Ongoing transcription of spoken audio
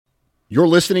You're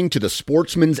listening to the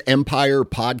Sportsman's Empire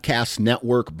Podcast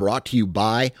Network, brought to you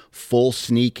by Full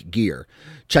Sneak Gear.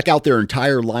 Check out their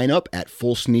entire lineup at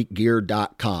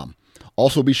fullsneakgear.com.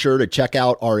 Also be sure to check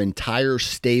out our entire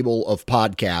stable of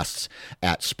podcasts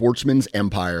at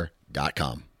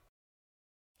sportsmansempire.com.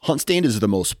 HuntStand is the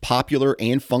most popular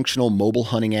and functional mobile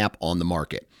hunting app on the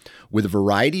market. With a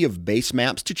variety of base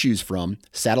maps to choose from,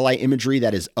 satellite imagery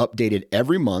that is updated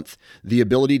every month, the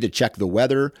ability to check the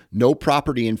weather, know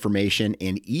property information,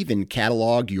 and even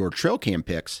catalog your trail cam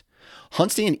pics,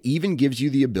 HuntStand even gives you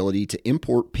the ability to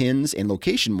import pins and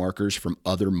location markers from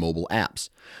other mobile apps.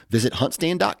 Visit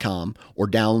huntstand.com or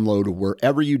download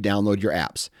wherever you download your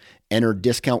apps. Enter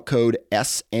discount code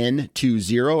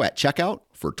SN20 at checkout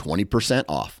for 20%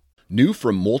 off. New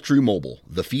from Moultrie Mobile,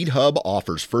 the Feed Hub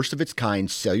offers first-of-its-kind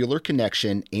cellular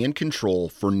connection and control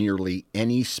for nearly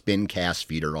any spin cast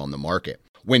feeder on the market.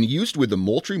 When used with the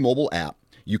Moultrie Mobile app,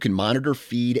 you can monitor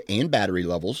feed and battery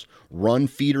levels, run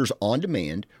feeders on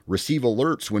demand, receive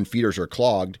alerts when feeders are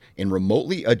clogged, and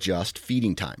remotely adjust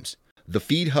feeding times. The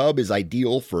Feed Hub is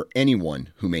ideal for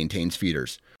anyone who maintains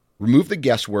feeders. Remove the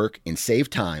guesswork and save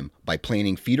time by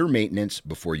planning feeder maintenance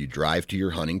before you drive to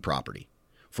your hunting property.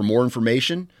 For more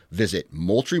information, visit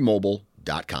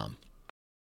MoultrieMobile.com.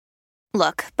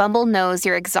 Look, Bumble knows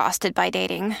you're exhausted by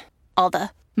dating. All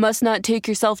the, must not take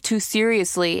yourself too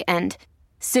seriously, and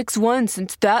 6'1"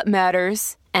 since that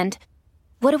matters. And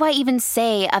what do I even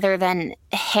say other than,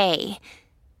 hey?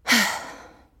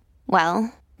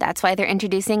 Well, that's why they're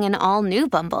introducing an all-new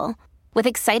Bumble, with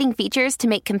exciting features to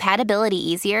make compatibility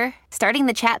easier, starting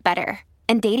the chat better,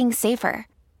 and dating safer.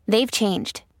 They've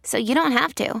changed, so you don't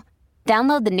have to.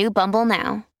 Download the new Bumble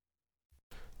now.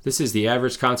 This is the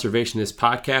Average Conservationist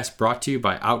podcast, brought to you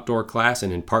by Outdoor Class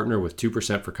and in partner with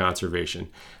 2% for Conservation.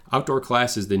 Outdoor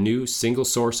Class is the new single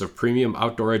source of premium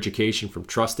outdoor education from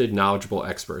trusted, knowledgeable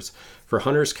experts. For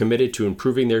hunters committed to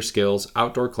improving their skills,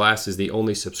 Outdoor Class is the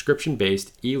only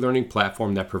subscription-based e-learning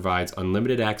platform that provides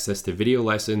unlimited access to video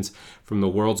lessons from the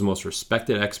world's most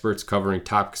respected experts covering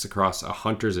topics across a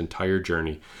hunter's entire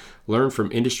journey. Learn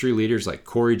from industry leaders like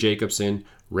Corey Jacobson,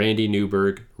 Randy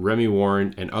Newberg, Remy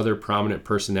Warren, and other prominent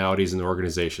personalities and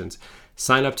organizations.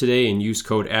 Sign up today and use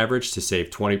code AVERAGE to save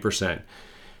 20%.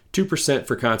 2%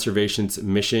 for Conservation's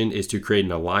mission is to create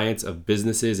an alliance of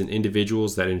businesses and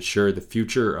individuals that ensure the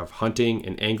future of hunting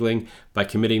and angling by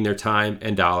committing their time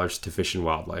and dollars to fish and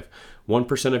wildlife.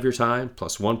 1% of your time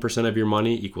plus 1% of your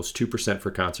money equals 2% for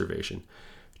conservation.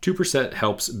 2%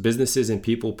 helps businesses and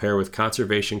people pair with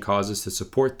conservation causes to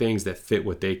support things that fit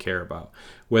what they care about.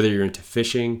 Whether you're into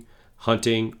fishing,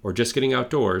 hunting, or just getting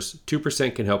outdoors,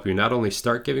 2% can help you not only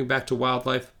start giving back to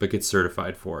wildlife, but get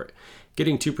certified for it.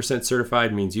 Getting 2%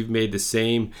 certified means you've made the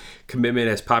same commitment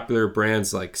as popular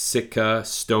brands like Sitka,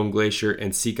 Stone Glacier,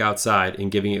 and Seek Outside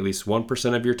in giving at least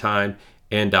 1% of your time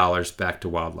and dollars back to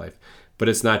wildlife. But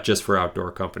it's not just for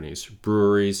outdoor companies.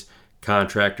 Breweries,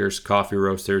 contractors, coffee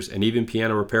roasters, and even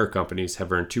piano repair companies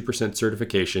have earned 2%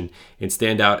 certification and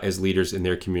stand out as leaders in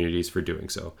their communities for doing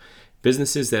so.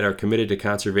 Businesses that are committed to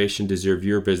conservation deserve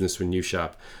your business when you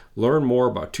shop. Learn more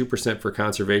about 2% for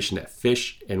conservation at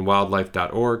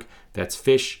fishandwildlife.org. That's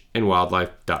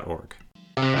fishandwildlife.org.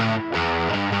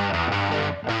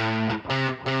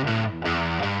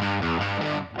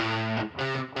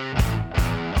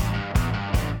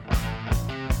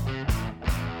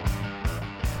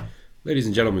 Ladies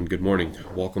and gentlemen, good morning.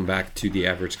 Welcome back to the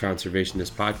Average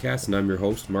Conservationist podcast, and I'm your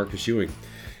host, Marcus Ewing.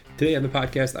 Today on the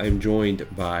podcast, I'm joined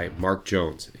by Mark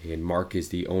Jones, and Mark is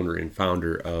the owner and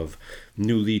founder of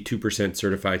newly 2%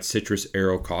 certified Citrus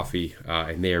Arrow Coffee,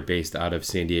 and they are based out of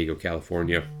San Diego,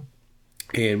 California.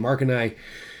 And Mark and I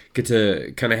get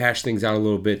to kind of hash things out a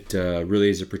little bit, really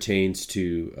as it pertains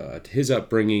to his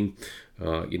upbringing,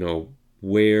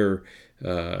 where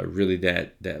really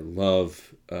that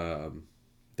love,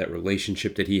 that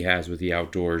relationship that he has with the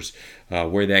outdoors,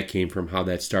 where that came from, how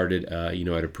that started, at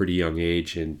a pretty young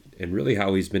age, and really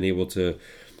how he's been able to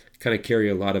kind of carry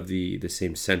a lot of the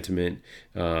same sentiment,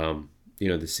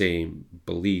 the same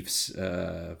beliefs,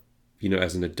 as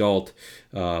an adult,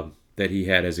 that he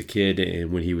had as a kid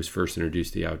and when he was first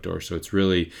introduced to the outdoors. So it's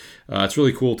really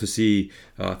cool to see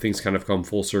things kind of come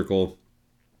full circle.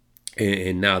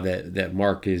 And now that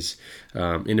Mark is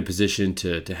in a position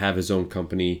to have his own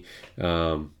company,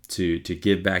 to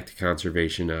give back to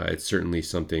conservation, it's certainly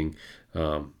something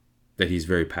that he's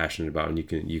very passionate about, and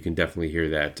you can definitely hear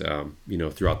that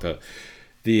throughout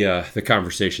the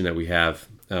conversation that we have.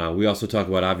 We also talk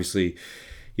about, obviously,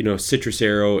 Citrus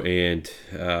Arrow and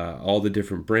all the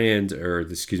different brands,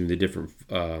 the different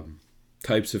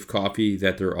types of coffee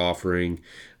that they're offering,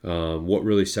 what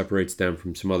really separates them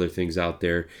from some other things out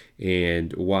there,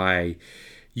 and why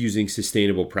using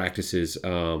sustainable practices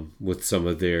with some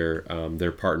of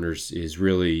their partners is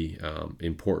really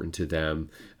important to them,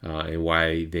 and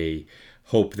why they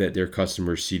hope that their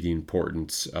customers see the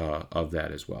importance of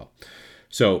that as well.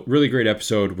 So really great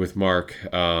episode with Mark.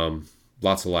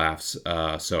 Lots of laughs.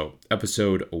 So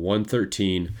episode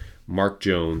 113, Mark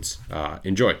Jones.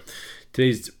 Enjoy.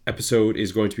 Today's episode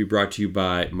is going to be brought to you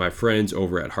by my friends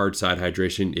over at Hardside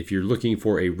Hydration. If you're looking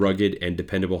for a rugged and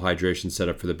dependable hydration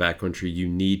setup for the backcountry, you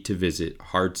need to visit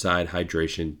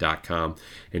hardsidehydration.com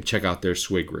and check out their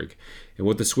swig rig. And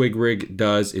what the swig rig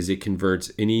does is it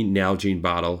converts any Nalgene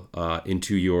bottle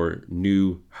into your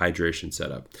new hydration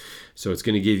setup. So it's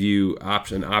going to give you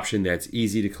an option that's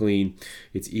easy to clean,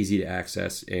 it's easy to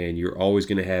access, and you're always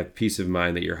going to have peace of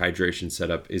mind that your hydration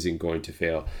setup isn't going to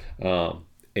fail.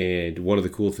 And one of the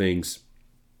cool things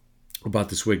about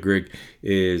the swig rig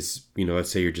is,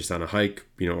 let's say you're just on a hike,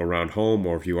 around home,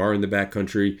 or if you are in the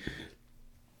backcountry,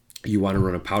 you want to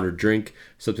run a powdered drink,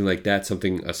 something like that,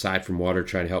 something aside from water,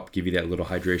 trying to help give you that little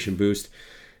hydration boost.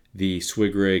 The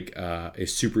swig rig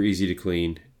is super easy to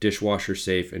clean, dishwasher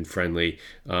safe and friendly,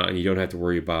 and you don't have to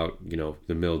worry about,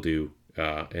 the mildew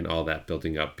and all that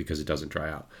building up because it doesn't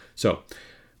dry out. So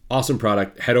awesome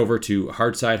product. Head over to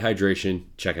Hardside Hydration.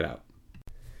 Check it out.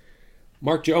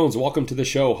 Mark Jones, welcome to the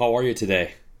show. How are you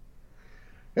today?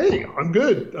 Hey, I'm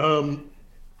good.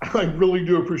 I really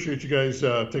do appreciate you guys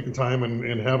taking time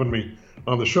and having me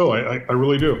on the show. I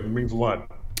really do. It means a lot.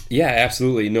 Yeah,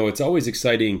 absolutely. No, it's always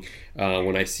exciting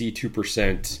when I see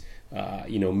 2%,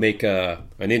 make an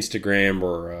Instagram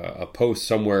or a post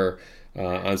somewhere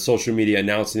on social media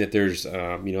announcing that there's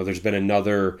been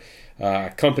another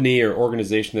company or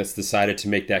organization that's decided to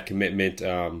make that commitment.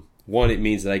 One, it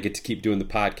means that I get to keep doing the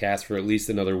podcast for at least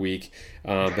another week.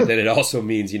 But then it also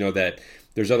means, that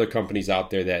there's other companies out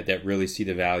there that really see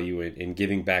the value in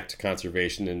giving back to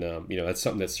conservation. And, that's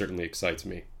something that certainly excites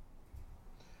me.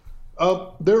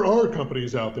 There are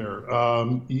companies out there.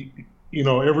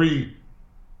 Every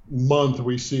month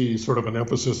we see sort of an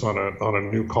emphasis on a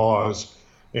new cause.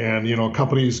 And,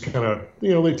 companies kind of,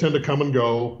 they tend to come and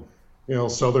go,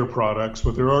 sell their products.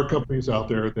 But there are companies out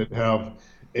there that have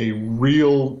a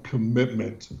real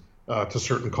commitment to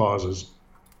certain causes.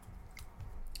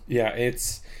 Yeah,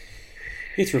 it's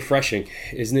refreshing,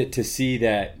 isn't it, to see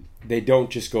that they don't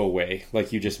just go away,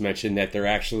 like you just mentioned, that they're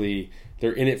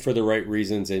in it for the right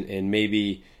reasons, and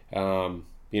maybe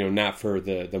not for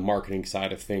the marketing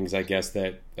side of things, I guess,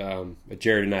 that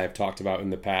Jared and I have talked about in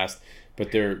the past,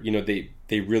 but they're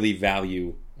they really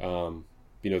value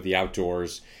the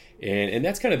outdoors, and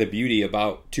that's kind of the beauty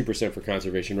about 2% for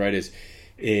Conservation, right? Is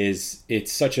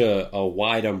it's such a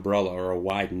wide umbrella or a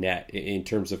wide net in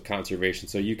terms of conservation.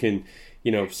 So you can,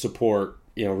 support,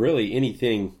 really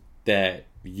anything that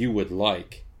you would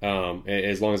like,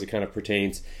 as long as it kind of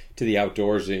pertains to the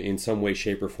outdoors in some way,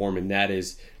 shape, or form. And that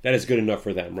is good enough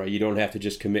for them, right? You don't have to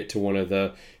just commit to one of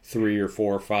the 3 or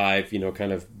 4 or 5,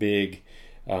 kind of big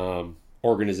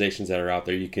organizations that are out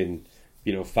there. You can,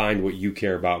 find what you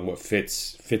care about and what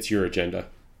fits your agenda.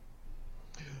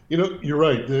 You're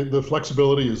right. The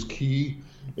flexibility is key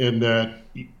in that,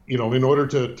 in order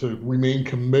to remain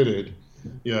committed,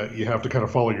 you have to kind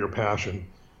of follow your passion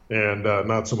and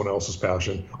not someone else's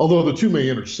passion. Although the two may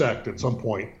intersect at some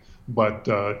point, but,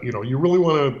 you really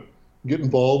want to get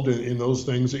involved in those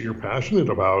things that you're passionate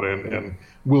about and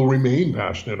will remain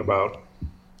passionate about.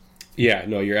 Yeah,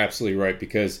 no, you're absolutely right,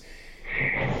 because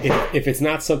if it's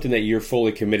not something that you're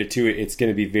fully committed to, it's going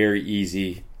to be very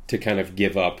easy to kind of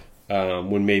give up.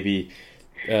 When maybe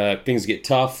things get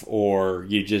tough, or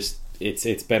you just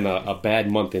it's been a bad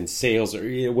month in sales, or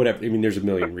whatever. I mean, there's a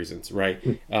million reasons, right?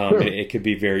 It could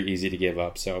be very easy to give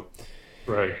up. So,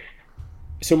 right.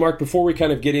 So, Mark, before we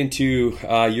kind of get into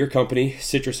your company,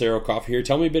 Citrus Arrow Coffee, here,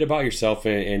 tell me a bit about yourself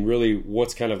and really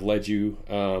what's kind of led you,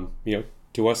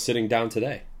 to us sitting down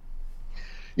today.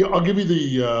 Yeah, I'll give you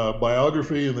the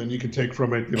biography, and then you can take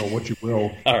from it, what you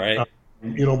will. All right.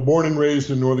 Born and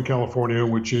raised in Northern California,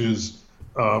 which is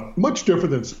much different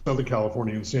than Southern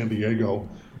California and San Diego.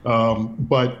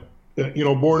 But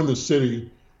born in the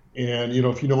city, and,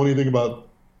 if you know anything about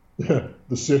the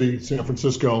city, San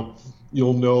Francisco,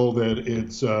 you'll know that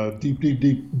it's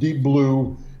deep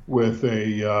blue with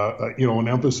an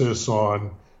emphasis on,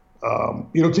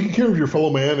 taking care of your fellow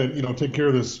man and, take care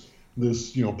of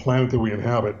this planet that we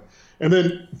inhabit. And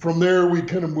then from there, we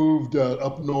kind of moved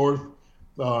up north.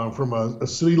 From a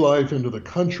city life into the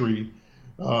country.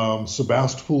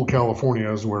 Sebastopol,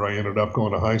 California is where I ended up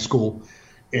going to high school.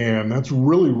 And that's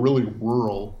really, really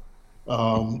rural.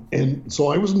 And so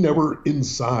I was never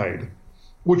inside,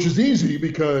 which is easy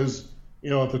because,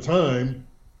 at the time,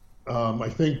 I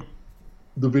think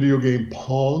the video game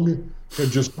Pong had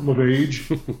just come of age.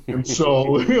 And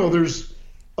so,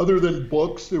 other than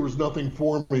books, there was nothing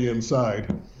for me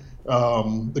inside,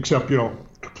 except,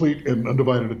 complete and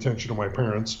undivided attention to my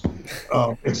parents.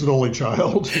 As an only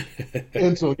child.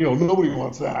 And so, nobody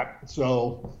wants that.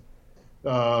 So, you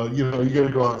got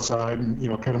to go outside and,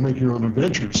 kind of make your own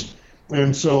adventures.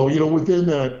 And so, within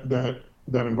that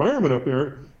environment up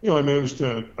there, I managed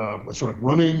to, I started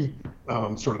running,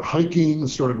 started hiking,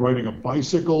 started riding a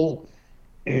bicycle.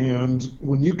 And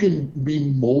when you can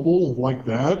be mobile like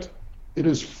that, it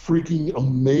is freaking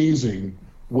amazing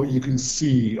what you can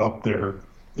see up there.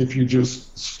 If you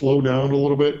just slow down a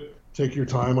little bit, take your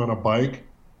time on a bike,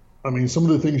 I mean, some of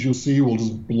the things you'll see will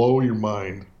just blow your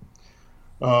mind.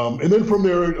 And then from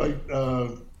there, I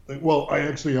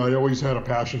always had a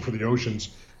passion for the oceans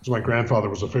because my grandfather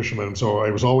was a fisherman, so I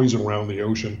was always around the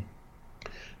ocean.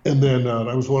 And then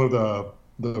I was one of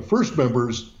the first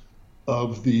members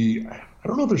of I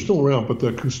don't know if they're still around, but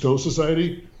the Cousteau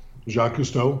Society, Jacques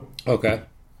Cousteau. Okay.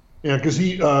 Yeah, because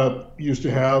he used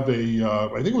to have I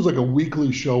think it was like a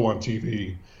weekly show on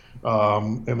TV,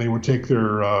 and they would take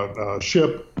their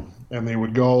ship and they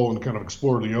would go and kind of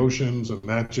explore the oceans, and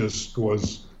that just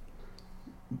was,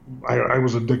 I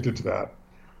was addicted to that.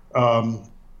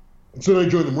 So I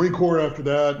joined the Marine Corps after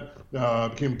that,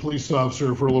 became a police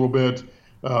officer for a little bit,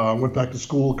 went back to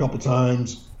school a couple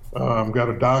times, got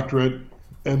a doctorate,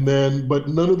 and then, but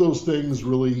none of those things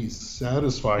really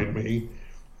satisfied me.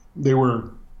 They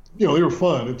were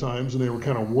fun at times, and they were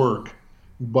kind of work.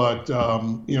 But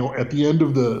at the end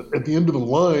of the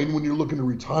line, when you're looking to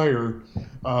retire,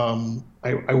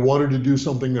 I wanted to do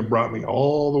something that brought me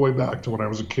all the way back to when I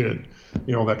was a kid.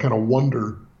 That kind of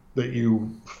wonder that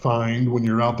you find when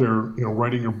you're out there,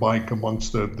 riding your bike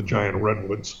amongst the giant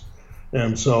redwoods.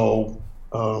 And so,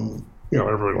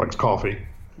 everybody likes coffee.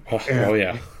 Oh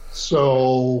yeah.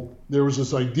 So there was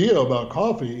this idea about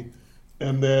coffee.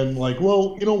 And then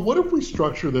what if we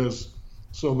structure this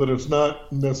so that it's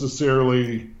not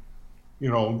necessarily,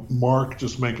 Mark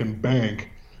just making bank,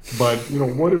 but,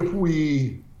 what if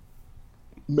we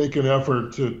make an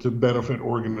effort to benefit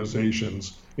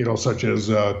organizations, such as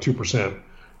 2%.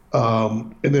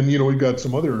 And then, we've got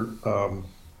some other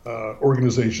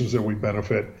organizations that we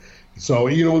benefit. So,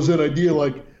 it was that idea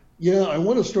I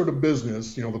want to start a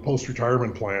business, the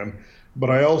post-retirement plan, but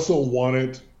I also want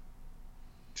it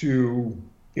to,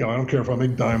 I don't care if I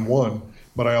make dime one,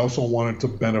 but I also want it to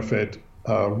benefit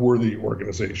worthy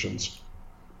organizations.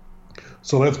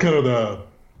 So that's kind of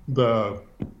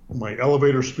my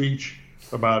elevator speech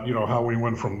about, how we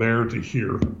went from there to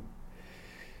here.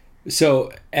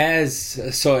 So it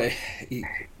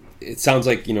sounds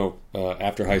like,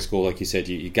 after high school, like you said,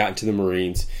 you got into the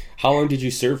Marines. How long did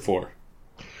you serve for?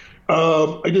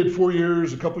 I did 4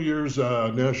 years, a couple years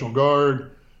National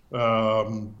Guard,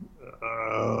 a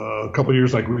couple of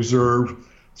years reserve.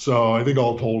 So I think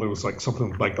all told it was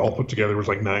something all put together was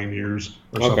 9 years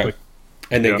or something.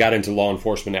 And then got into law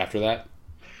enforcement after that?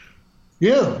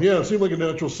 Yeah. It seemed like a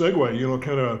natural segue,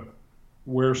 kind of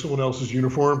wear someone else's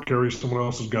uniform, carry someone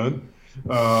else's gun.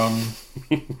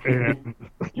 And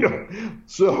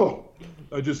so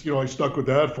I just, I stuck with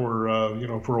that for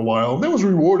a while. And that was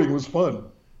rewarding. It was fun.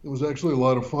 It was actually a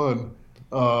lot of fun.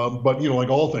 But, like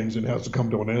all things, it has to come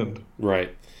to an end.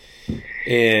 Right.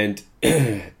 And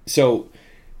so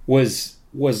was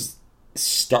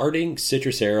starting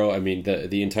Citrus Aero, I mean,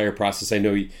 the entire process, I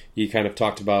know you kind of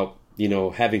talked about,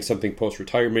 having something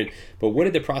post-retirement, but what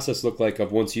did the process look like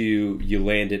of once you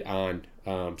landed on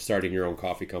starting your own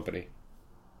coffee company?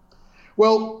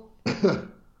 Well, I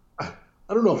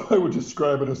don't know if I would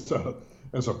describe it as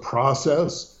a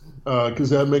process,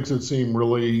 because that makes it seem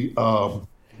really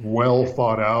well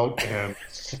thought out and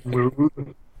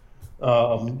smooth.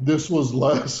 This was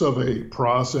less of a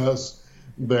process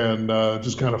than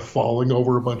just kind of falling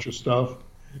over a bunch of stuff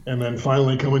and then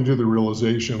finally coming to the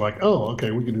realization oh,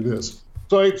 okay, we can do this.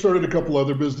 So I started a couple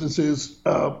other businesses,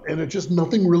 and it just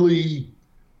nothing really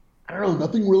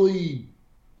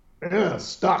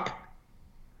stuck.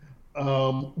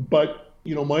 But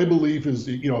my belief is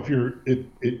that,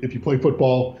 if you play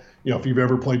football, if you've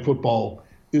ever played football,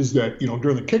 is that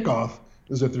during the kickoff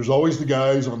is that there's always the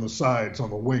guys on the sides, on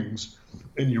the wings,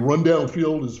 and you run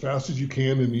downfield as fast as you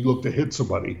can and you look to hit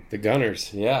somebody. The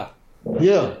gunners, yeah.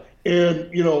 Yeah. And,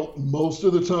 most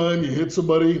of the time you hit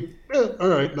somebody, all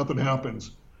right, nothing happens.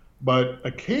 But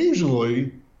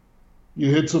occasionally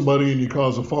you hit somebody and you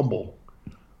cause a fumble.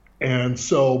 And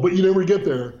so, but you never get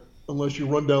there unless you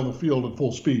run down the field at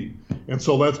full speed. And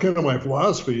so that's kind of my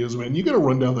philosophy is, man, you got to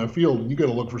run down that field and you got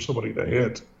to look for somebody to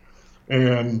hit.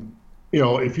 And,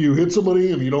 if you hit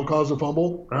somebody and you don't cause a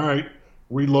fumble, all right,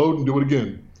 reload and do it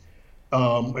again.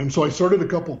 And so I started a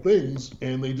couple things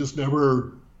and they just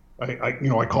never,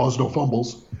 I caused no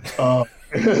fumbles.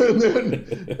 And then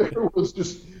there was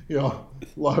just, a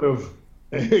lot of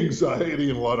anxiety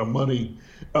and a lot of money.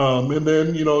 And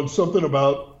then, something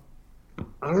about,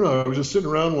 I don't know, I was just sitting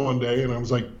around one day and I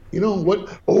was like,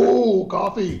 what? Oh,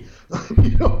 coffee.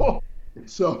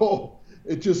 So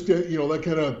it just, that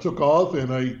kind of took off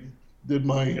and I did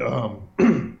my,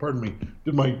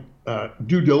 did my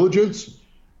due diligence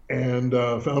and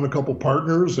found a couple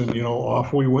partners and,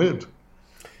 off we went.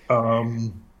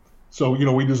 So,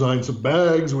 we designed some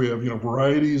bags, we have,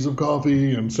 varieties of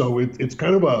coffee. And so it's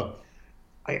kind of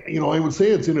I would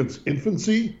say it's in its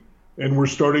infancy and we're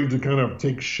starting to kind of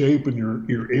take shape and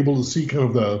you're able to see kind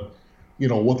of the,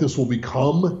 what this will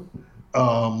become.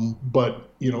 But,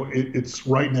 it's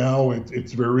right now,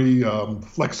 it's very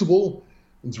flexible.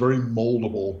 It's very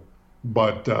moldable,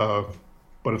 but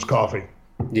it's coffee.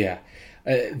 Yeah.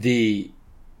 The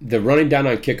running down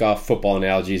on kickoff football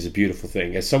analogy is a beautiful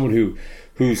thing. As someone who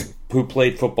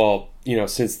played football,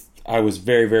 since I was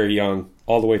very, very young,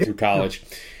 all the way through college.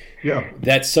 Yeah.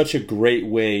 That's such a great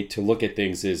way to look at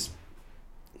things is,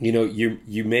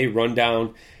 you may run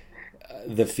down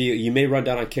the field, you may run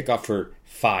down on kickoff for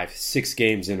 5-6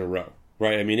 games in a row,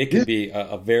 right? I mean, it can be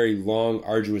a very long,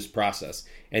 arduous process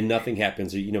and nothing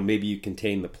happens. Or, maybe you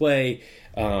contain the play,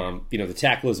 the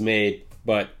tackle is made,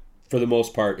 but for the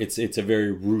most part, it's a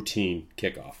very routine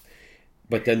kickoff.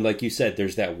 But then, like you said,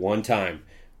 there's that one time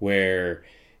where,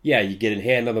 you get a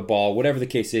hand on the ball, whatever the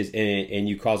case is, and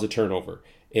you cause a turnover,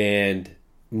 and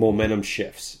momentum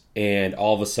shifts. And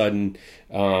all of a sudden,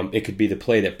 it could be the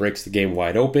play that breaks the game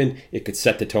wide open. It could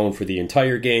set the tone for the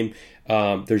entire game.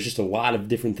 There's just a lot of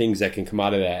different things that can come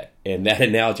out of that. And that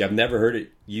analogy, I've never heard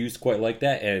it used quite like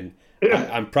that. And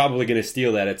I'm probably going to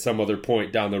steal that at some other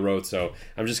point down the road. So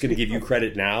I'm just going to give you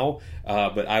credit now,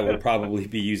 but I will probably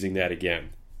be using that again.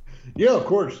 Yeah, of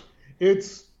course.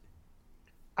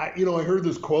 I heard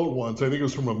this quote once. I think it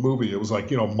was from a movie. It was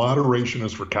like, moderation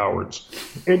is for cowards.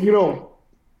 And,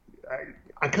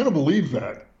 I kind of believe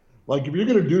that. Like, if you're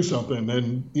going to do something,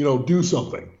 then, do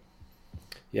something.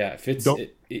 Yeah,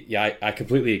 I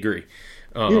completely agree.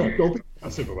 Don't be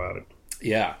passive about it.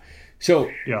 Yeah. So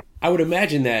I would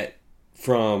imagine that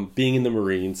from being in the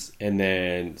Marines and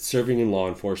then serving in law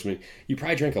enforcement, you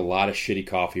probably drank a lot of shitty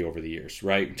coffee over the years,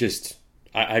 right?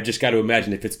 I just got to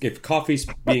imagine if coffee's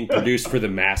being produced for the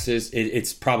masses,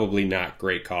 it's probably not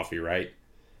great coffee, right?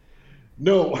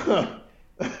 No.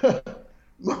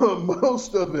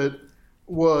 Most of it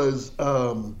was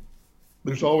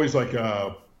there's always like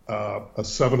a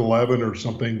 7-Eleven or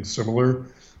something similar,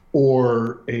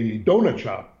 or a donut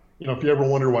shop. If you ever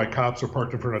wonder why cops are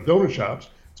parked in front of donut shops,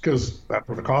 it's because that's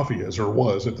where the coffee is, or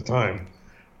was at the time.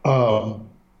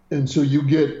 And so you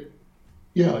get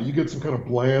some kind of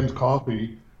bland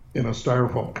coffee in a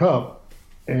styrofoam cup,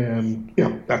 and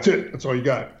that's it. That's all you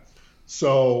got.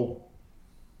 So,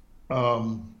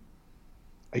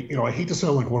 I hate to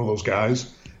sound like one of those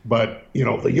guys, but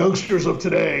the youngsters of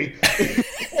today,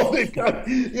 they got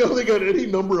any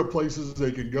number of places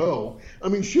they can go. I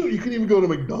mean, shoot, you can even go to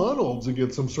McDonald's and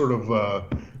get some sort of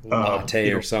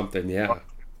latte or something,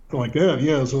 like that.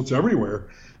 Yeah, so it's everywhere.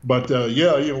 But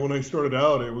when I started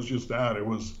out, it was just that. It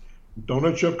was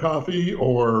donut chip coffee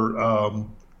or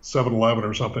 7-Eleven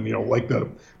or something. Like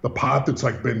the pot that's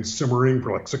like been simmering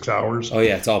for like 6 hours. Oh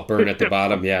yeah, it's all burned at the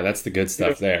bottom. Yeah, that's the good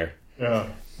stuff there. Yeah.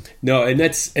 No, and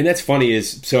that's funny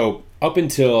is, so up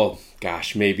until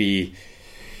maybe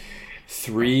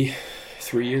three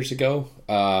years ago,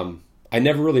 I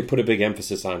never really put a big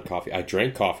emphasis on coffee. I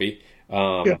drank coffee.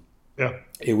 Yeah.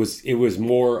 It was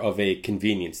more of a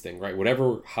convenience thing, right?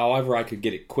 However I could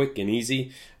get it quick and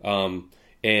easy.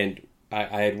 And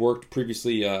I had worked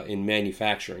previously in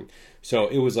manufacturing, so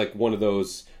it was like one of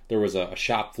those. There was a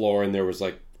shop floor and there was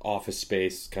like office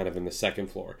space kind of in the second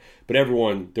floor, but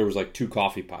there was like 2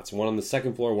 coffee pots, one on the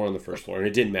second floor, one on the first floor, and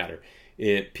it didn't matter.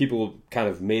 People kind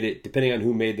of made it, depending on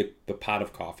who made the pot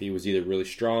of coffee, it was either really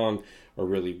strong or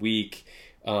really weak,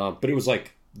 but it was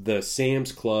like the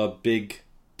Sam's Club big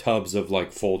tubs of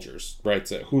like Folgers, right?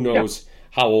 So who knows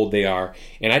how old they are,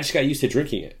 and I just got used to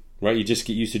drinking it, right? You just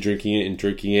get used to drinking it,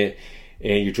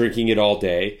 and you're drinking it all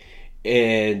day.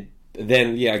 And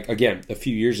then, again, a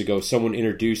few years ago, someone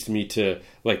introduced me to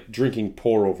like drinking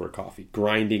pour over coffee,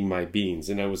 grinding my beans.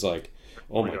 And I was like,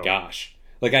 oh my gosh.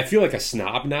 Like, I feel like a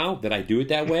snob now that I do it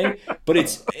that way, but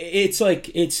it's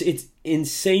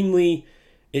insanely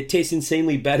it tastes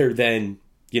insanely better than,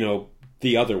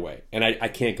 the other way. And I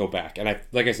can't go back. And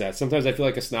like I said, sometimes I feel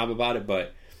like a snob about it,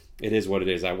 but it is what it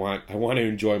is. I want to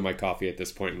enjoy my coffee at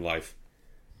this point in life.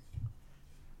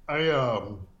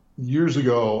 Years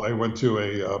ago, I went to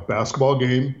a basketball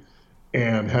game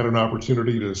and had an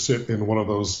opportunity to sit in one of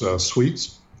those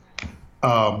suites,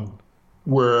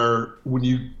 where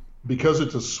because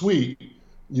it's a suite,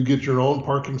 you get your own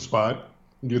parking spot,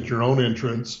 you get your own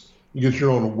entrance, you get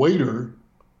your own waiter,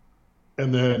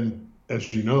 and then,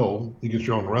 as you know, you get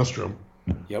your own restroom.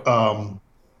 Yep.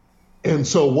 And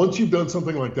so once you've done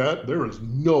something like that, there is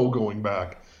no going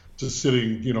back to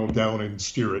sitting, down in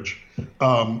steerage.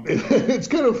 It's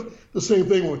kind of the same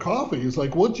thing with coffee. It's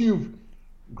like once you've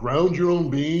ground your own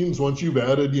beans, once you've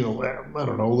added, I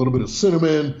don't know, a little bit of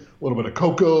cinnamon, a little bit of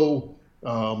cocoa,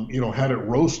 had it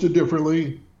roasted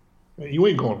differently, you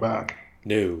ain't going back.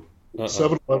 No.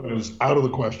 7-Eleven is out of the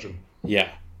question. Yeah.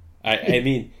 I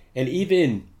mean, and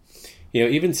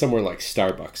even somewhere like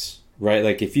Starbucks, right?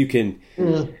 Like if you can,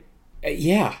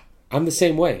 yeah, I'm the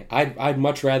same way. I'd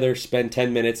much rather spend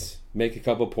 10 minutes, make a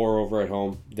cup of pour over at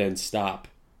home than stop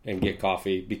and get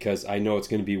coffee, because I know it's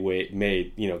going to be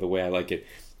made, the way I like it.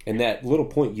 And that little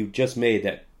point you just made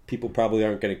that people probably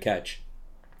aren't going to catch,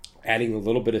 adding a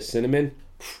little bit of cinnamon,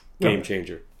 game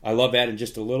changer. I love adding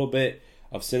just a little bit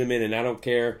of cinnamon, and I don't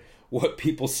care what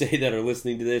people say that are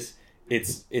listening to this.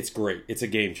 It's great. It's a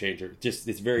game changer.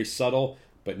 It's very subtle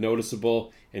but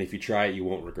noticeable, and if you try it, you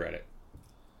won't regret it.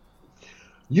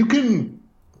 You can,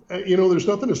 there's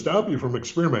nothing to stop you from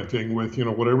experimenting with,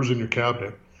 whatever's in your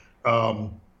cabinet.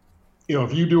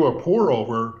 If you do a pour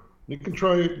over, you can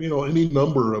try, any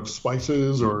number of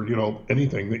spices or,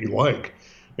 anything that you like.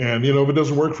 And, if it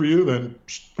doesn't work for you, then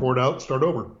pour it out, start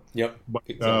over. Yep, but,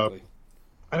 exactly.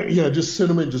 Just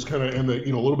cinnamon, just kind of, and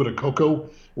a little bit of cocoa,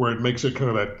 where it makes it kind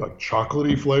of that like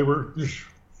chocolatey flavor. Just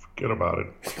forget about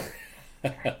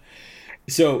it.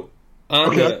 So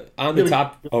on the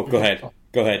top. Oh, go ahead.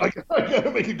 I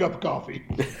gotta make a cup of coffee.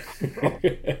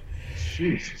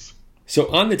 Jesus. So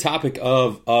on the topic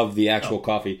of the actual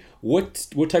coffee, what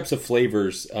types of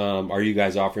flavors are you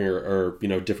guys offering, or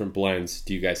different blends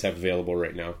do you guys have available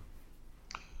right now?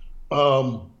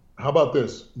 How about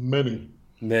this? Many.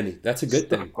 That's a good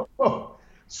thing.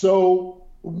 So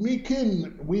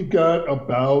we've got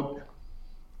about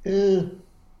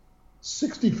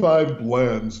 65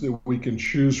 blends that we can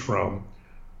choose from,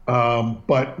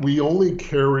 but we only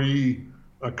carry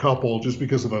a couple just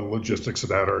because of the logistics of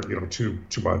that are too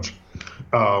much.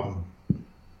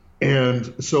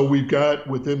 And so we've got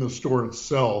within the store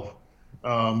itself,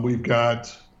 we've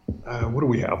got what do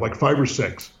we have, like 5 or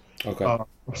 6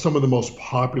 some of the most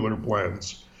popular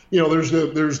blends. There's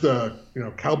the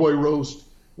Cowboy Roast,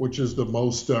 which is the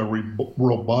most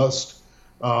robust,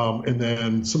 and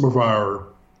then some of our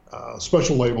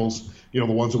special labels, the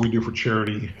ones that we do for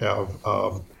charity, have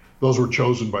those were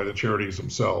chosen by the charities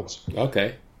themselves.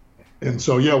 Okay. And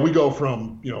so we go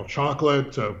from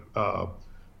chocolate to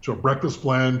a breakfast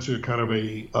blend to kind of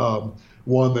a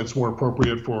one that's more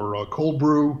appropriate for cold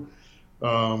brew,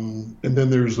 and then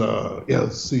there's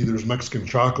there's Mexican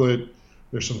chocolate.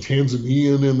 There's some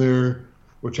Tanzanian in there,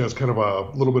 which has kind of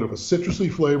a little bit of a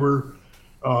citrusy flavor.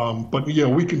 But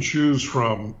we can choose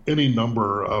from any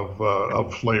number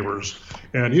of flavors.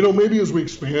 And, maybe as we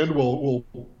expand, we'll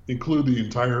include the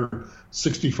entire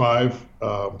 65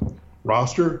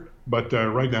 roster. But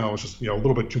right now it's just, a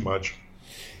little bit too much.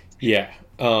 Yeah.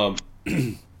 Now,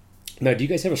 do you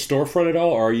guys have a storefront at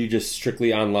all, or are you just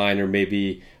strictly online, or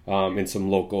maybe in some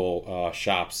local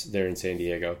shops there in San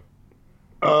Diego?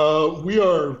 We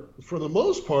are, for the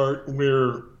most part,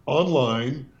 we're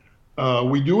online.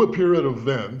 We do appear at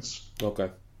events. Okay.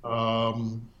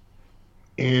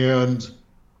 And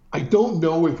I don't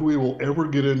know if we will ever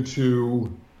get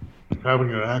into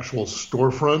having an actual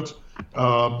storefront,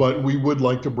 but we would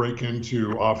like to break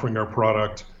into offering our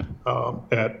product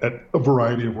at a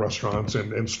variety of restaurants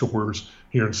and stores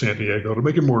here in San Diego to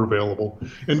make it more available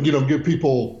and, give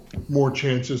people more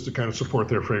chances to kind of support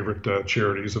their favorite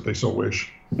charities if they so wish.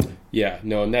 Yeah,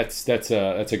 no, and that's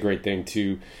a great thing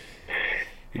to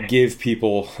give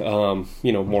people,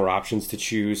 more options to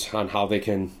choose on how they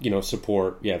can,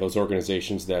 support, those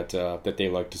organizations that they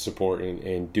like to support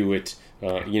and do it,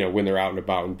 when they're out and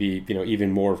about, and be,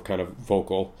 even more kind of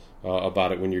vocal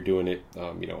about it when you're doing it,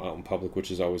 out in public,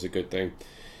 which is always a good thing.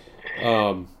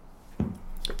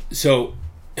 So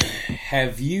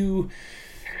have you,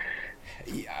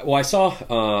 well, I saw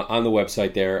on the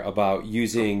website there about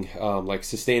using like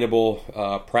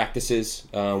sustainable practices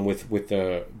with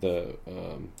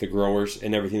the growers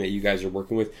and everything that you guys are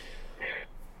working with.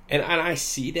 And I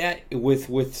see that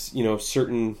with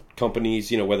certain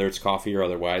companies, whether it's coffee or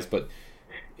otherwise. But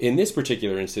in this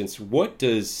particular instance, what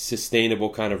does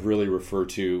sustainable kind of really refer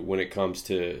to when it comes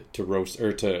to roast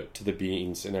or to the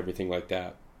beans and everything like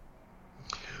that?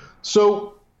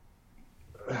 So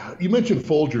you mentioned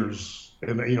Folgers,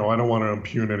 and I don't want to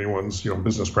impugn anyone's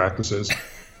business practices,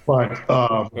 but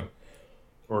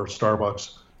or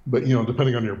Starbucks. But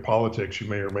depending on your politics, you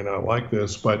may or may not like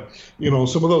this. But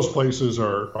some of those places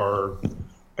are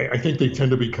I think they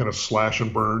tend to be kind of slash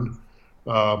and burn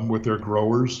with their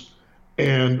growers.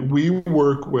 And we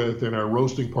work with, and our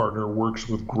roasting partner works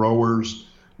with growers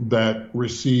that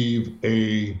receive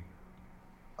a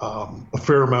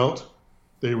fair amount.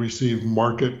 They receive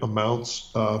market amounts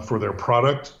for their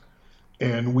product,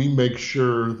 and we make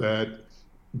sure that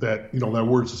that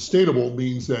word sustainable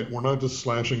means that we're not just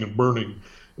slashing and burning.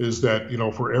 Is that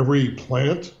for every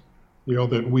plant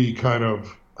that we kind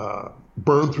of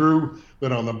burn through,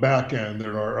 that on the back end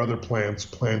there are other plants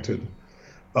planted.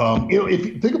 If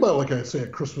you think about, like I say, a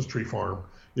Christmas tree farm,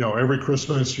 every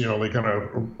Christmas they kind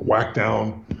of whack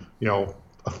down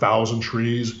 1,000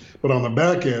 trees, but on the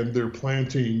back end they're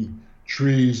planting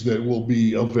trees that will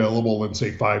be available in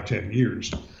say 5-10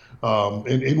 years,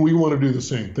 and we want to do the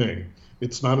same thing.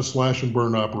 It's not a slash and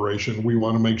burn operation. We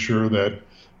want to make sure that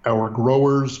our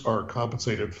growers are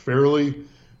compensated fairly,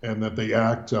 and that they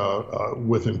act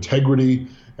with integrity,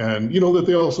 and that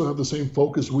they also have the same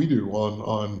focus we do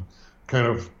on kind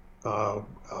of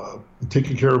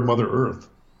taking care of Mother Earth.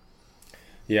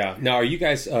 Yeah. Now, are you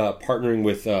guys partnering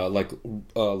with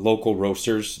local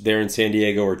roasters there in San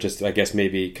Diego, or just, I guess,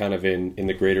 maybe kind of in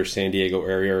the greater San Diego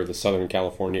area or the Southern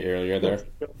California area there?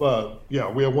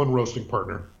 Yeah, we have one roasting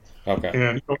partner. Okay.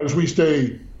 And as we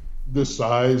stay this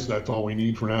size, that's all we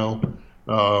need for now.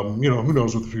 Who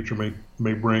knows what the future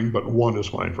may bring, but one is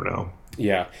fine for now.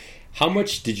 Yeah. How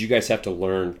much did you guys have to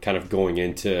learn kind of going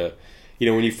into,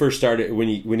 when you first started, when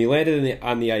you landed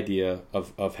on the idea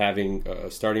of having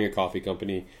starting a coffee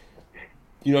company?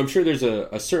 I'm sure there's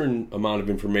a certain amount of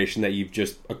information that you've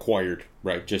just acquired,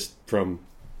 right, just from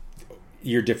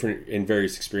your different and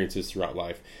various experiences throughout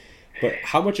life. But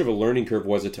how much of a learning curve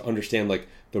was it to understand like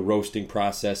the roasting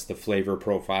process, the flavor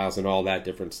profiles, and all that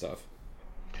different stuff?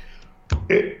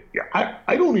 I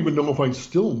don't even know if I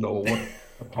still know what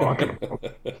I'm talking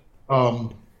about.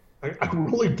 I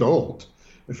really don't.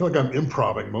 I feel like I'm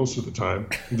improvising most of the time.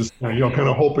 I'm just kind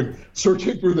of hoping,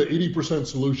 searching for the 80%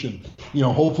 solution.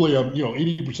 Hopefully I'm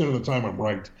 80% of the time I'm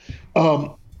right.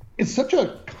 It's such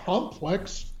a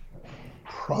complex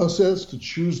process to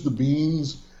choose the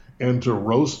beans and to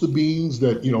roast the beans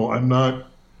that I'm not.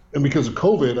 And because of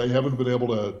COVID, I haven't been able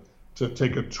to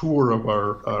take a tour of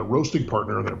our roasting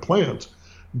partner in their plant.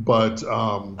 But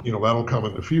that'll come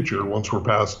in the future once we're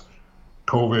past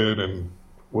COVID and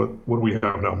what do we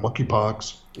have now?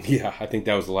 Monkeypox. Yeah, I think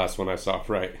that was the last one I saw.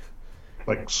 Right.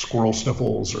 Like squirrel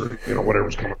sniffles or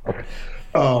whatever's coming up.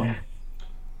 I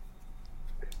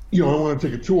want to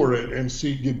take a tour and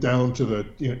get down to the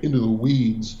into the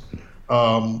weeds.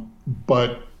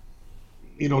 But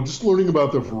just learning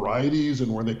about the varieties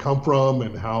and where they come from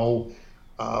and how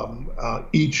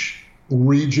each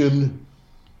region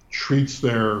treats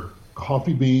their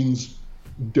coffee beans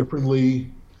differently,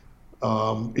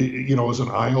 is an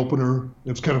eye opener.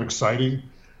 It's kind of exciting.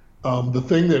 The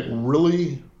thing that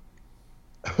really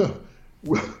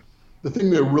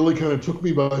kind of took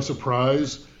me by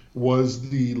surprise was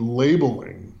the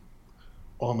labeling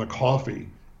on the coffee.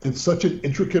 It's such an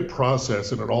intricate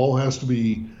process, and it all has to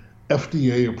be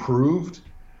FDA approved.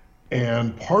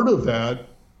 And part of that,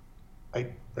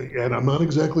 and I'm not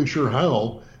exactly sure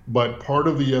how, but part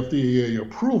of the FDA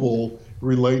approval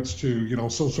relates to,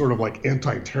 some sort of like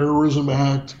anti-terrorism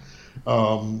act,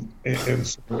 and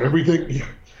so everything.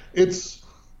 It's,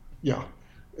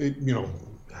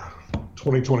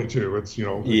 2022. It's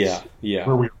where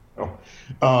we are now.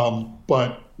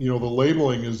 But the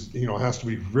labeling is has to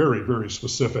be very, very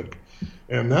specific,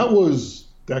 and that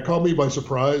caught me by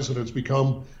surprise, and it's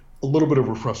become a little bit of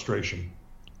a frustration.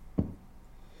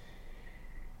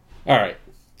 All right.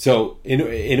 So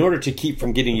in order to keep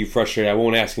from getting you frustrated, I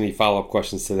won't ask any follow-up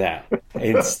questions to that.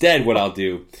 Instead, what I'll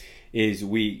do is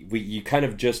you kind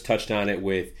of just touched on it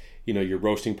with, your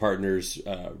roasting partners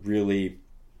really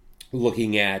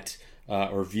looking at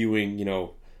or viewing,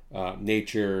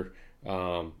 nature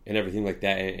and everything like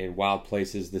that, and wild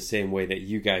places the same way that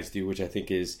you guys do, which I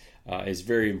think is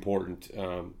very important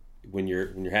when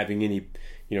you're having any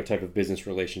type of business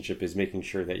relationship, is making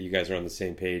sure that you guys are on the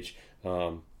same page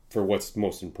for what's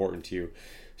most important to you.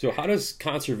 So how does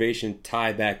conservation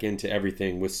tie back into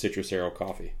everything with Citrus Arrow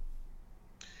Coffee?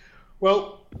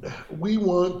 Well, we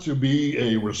want to be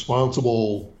a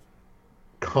responsible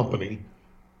company,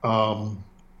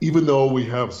 even though we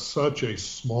have such a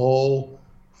small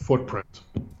footprint.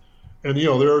 And,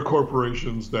 there are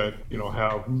corporations that,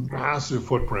 have massive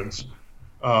footprints.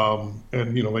 And,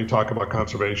 they talk about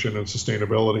conservation and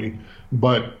sustainability.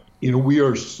 But, we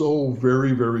are so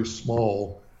very, very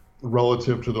small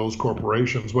relative to those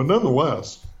corporations. But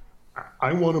nonetheless,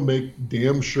 I want to make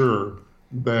damn sure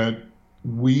that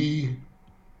we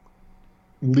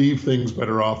leave things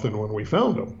better off than when we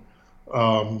found them.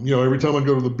 Every time I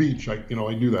go to the beach, I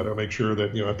do that. I make sure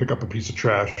that, I pick up a piece of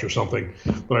trash or something,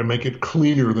 but I make it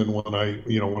cleaner than when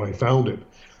I found it.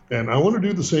 And I want to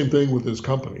do the same thing with this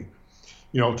company,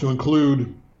 to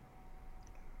include,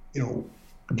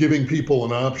 giving people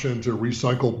an option to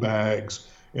recycle bags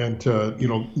and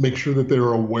to, make sure that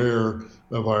they're aware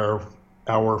of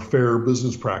our fair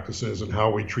business practices and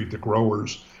how we treat the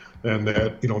growers. And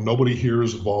that, nobody here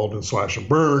is involved in slash and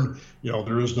burn.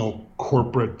 There is no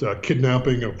corporate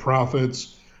kidnapping of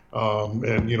profits.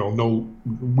 And,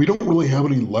 we don't really have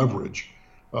any leverage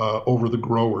over the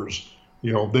growers.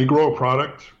 They grow a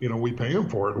product, we pay them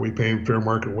for it. We pay them fair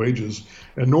market wages.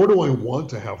 And nor do I want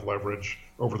to have leverage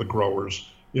over the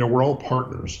growers. We're all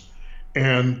partners.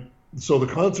 And so the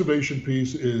conservation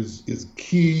piece is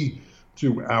key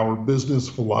to our business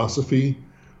philosophy,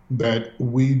 that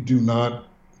we do not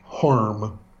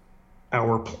harm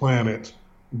our planet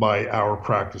by our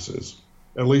practices,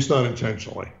 at least not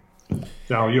intentionally.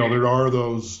 Now, there are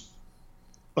those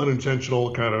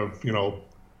unintentional kind of,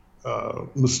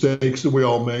 mistakes that we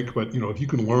all make, but, if you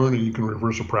can learn and you can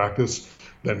reverse a practice,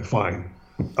 then fine.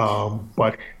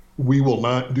 But we will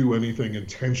not do anything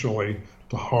intentionally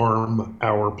to harm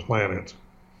our planet.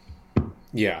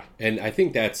 Yeah, and I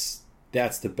think that's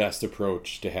the best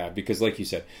approach to have, because like you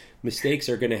said, mistakes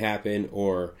are going to happen,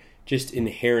 or just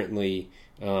inherently,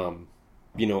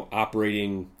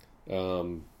 operating,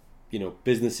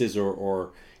 businesses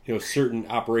or certain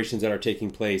operations that are taking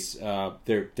place,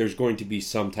 there's going to be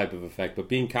some type of effect. But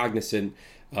being cognizant,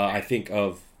 I think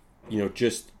of,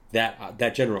 just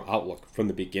that general outlook from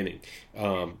the beginning,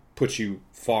 puts you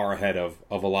far ahead of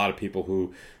a lot of people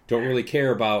who don't really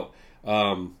care about,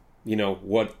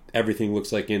 what everything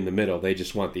looks like in the middle. They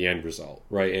just want the end result,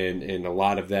 right? And a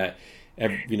lot of that,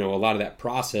 a lot of that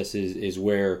process is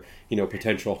where,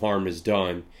 potential harm is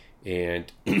done.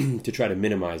 And to try to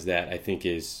minimize that, I think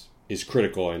is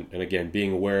critical. And again,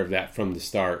 being aware of that from the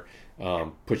start,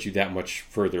 puts you that much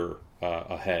further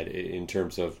ahead in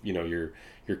terms of,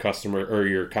 your customer or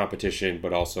your competition,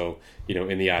 but also,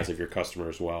 in the eyes of your customer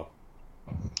as well.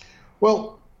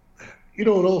 Well, it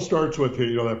all starts with,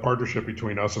 that partnership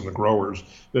between us and the growers,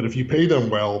 that if you pay them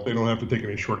well, they don't have to take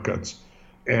any shortcuts.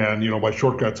 And, by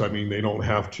shortcuts, I mean, they don't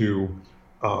have to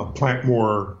plant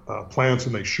more plants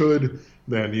than they should,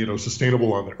 than,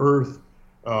 sustainable on the earth.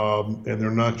 And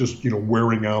they're not just,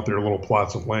 wearing out their little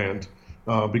plots of land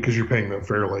because you're paying them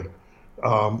fairly.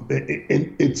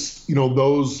 It's,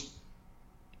 those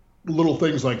little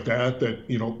things like that,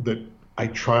 that I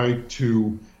try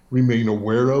to remain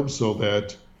aware of, so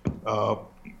that,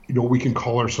 we can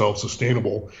call ourselves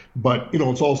sustainable. But,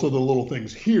 it's also the little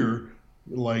things here,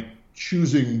 like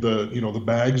choosing the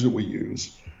bags that we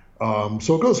use.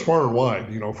 So it goes far and wide,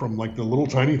 from like the little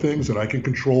tiny things that I can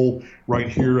control right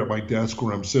here at my desk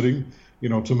where I'm sitting,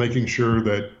 to making sure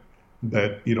that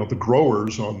the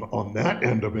growers on that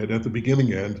end of it, at the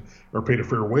beginning end, are paid a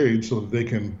fair wage, so that they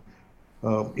can,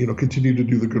 continue to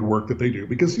do the good work that they do.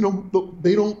 Because,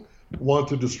 they don't want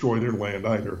to destroy their land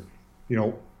either.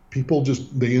 People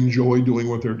they enjoy doing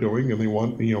what they're doing, and they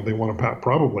want to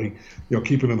probably,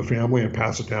 keep it in the family and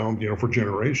pass it down, for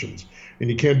generations. And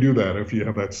you can't do that if you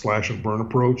have that slash and burn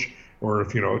approach, or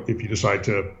if you decide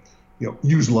to,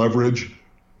 use leverage,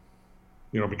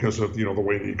 because of, the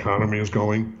way the economy is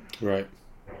going. Right.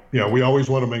 Yeah. We always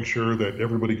want to make sure that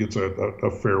everybody gets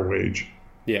a fair wage.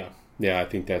 Yeah. Yeah. I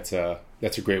think that's a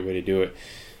great way to do it.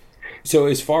 So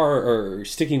as far, or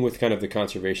sticking with kind of the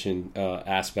conservation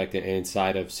aspect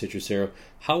inside of Citrusero,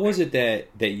 how was it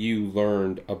that you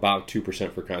learned about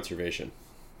 2% for conservation?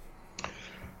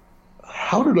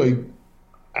 How did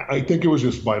I think it was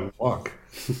just by luck.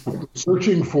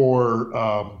 Searching for,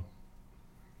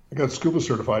 I got scuba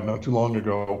certified not too long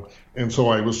ago, and so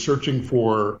I was searching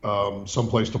for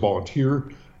someplace to volunteer,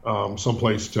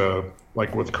 someplace to,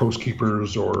 like with Coast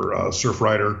Keepers or Surf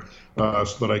Rider, so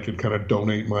that I could kind of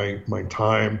donate my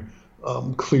time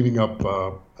cleaning up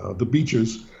the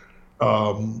beaches.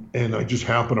 And I just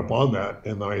happened upon that,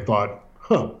 and I thought,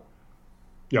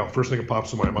 first thing that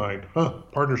pops in my mind,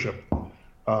 partnership.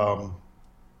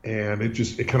 And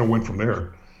it kind of went from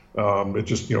there. It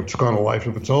just, took on a life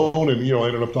of its own. And, I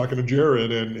ended up talking to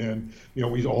Jared, and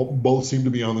we all both seemed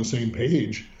to be on the same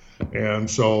page. And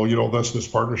so, thus this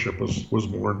partnership was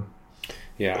born.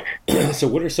 Yeah. So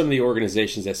what are some of the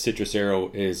organizations that Citrus Arrow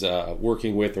is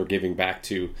working with or giving back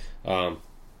to?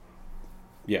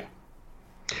 Yeah.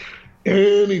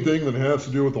 Anything that has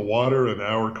to do with the water and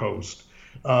our coast.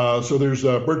 So there's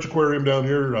Birch Aquarium down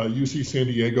here. UC San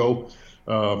Diego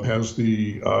has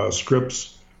the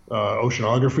Scripps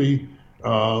Oceanography,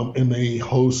 and they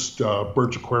host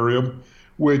Birch Aquarium,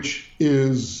 which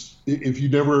is, if you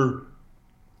never,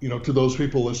 to those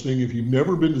people listening, if you've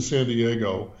never been to San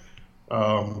Diego,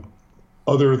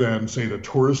 other than, say, the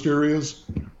tourist areas,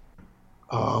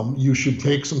 you should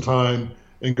take some time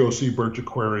and go see Birch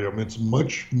Aquarium. It's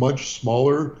much, much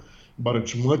smaller, but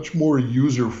it's much more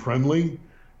user-friendly.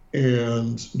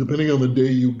 And depending on the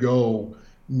day you go,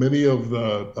 many of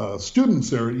the students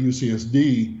there at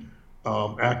UCSD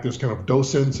act as kind of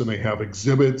docents, and they have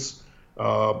exhibits,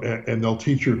 and they'll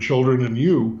teach your children and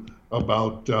you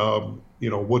about,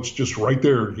 what's just right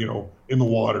there, in the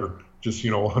water, just,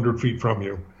 100 feet from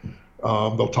you.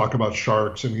 They'll talk about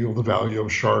sharks and, the value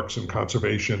of sharks and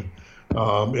conservation.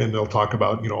 And they'll talk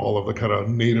about, all of the kind of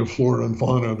native flora and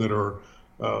fauna that are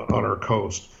on our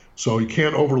coast. So you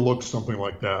can't overlook something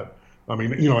like that. I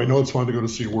mean, I know it's fun to go to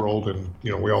SeaWorld, and,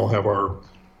 we all have our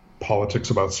politics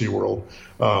about SeaWorld.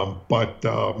 But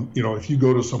if you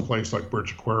go to some place like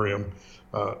Birch Aquarium,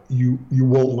 you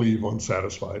won't leave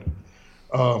unsatisfied.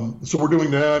 So we're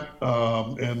doing that.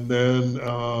 And then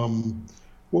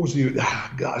what was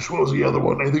the other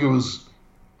one? I think it was,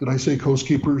 did I say Coast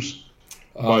Keepers?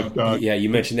 Yeah, you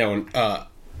mentioned that one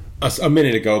a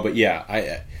minute ago, but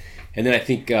yeah, and then I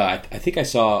think I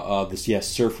saw this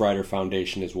Surfrider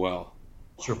Foundation as well.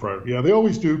 Surfrider, yeah, they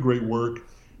always do great work,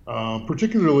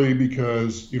 particularly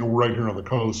because we're right here on the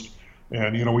coast,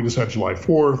 and we just had July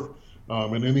 4th,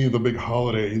 and any of the big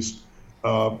holidays.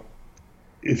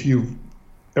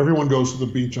 Everyone goes to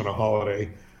the beach on a holiday.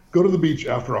 Go to the beach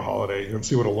after a holiday and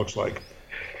see what it looks like.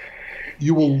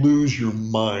 You will lose your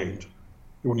mind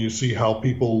when you see how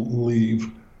people leave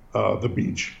the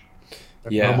beach,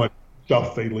 and how much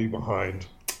stuff they leave behind.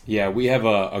 Yeah, we have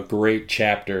a great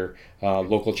chapter,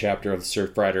 local chapter of the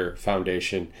Surfrider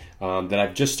Foundation that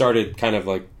I've just started kind of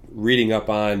like reading up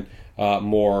on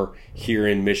more here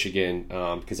in Michigan,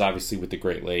 because obviously with the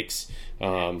Great Lakes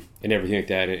and everything like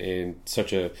that, and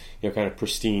such a kind of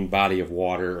pristine body of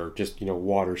water, or just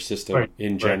water system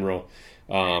in general.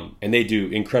 And they do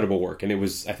incredible work. And it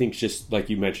was, I think, just like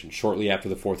you mentioned, shortly after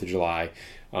the 4th of July,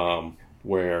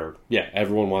 where,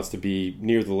 everyone wants to be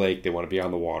near the lake. They want to be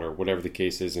on the water, whatever the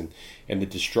case is. And the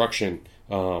destruction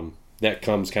that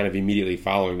comes kind of immediately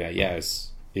following that,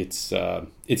 it's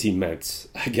immense,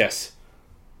 I guess.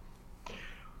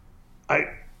 I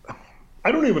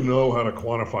don't even know how to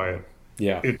quantify it.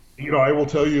 Yeah. I will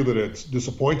tell you that it's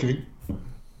disappointing.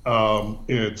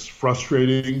 It's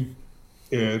frustrating.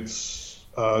 It's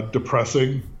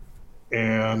depressing,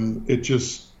 and it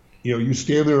just, you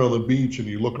stand there on the beach and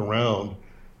you look around,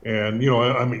 and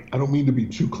I mean, I don't mean to be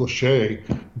too cliche,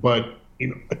 but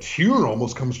a tear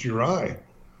almost comes to your eye,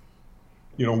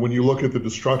 when you look at the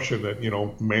destruction that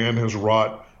man has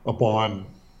wrought upon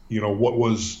what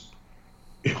was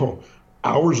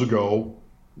hours ago,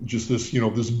 just this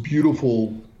this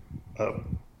beautiful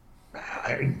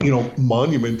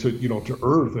monument to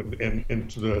earth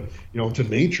and to the to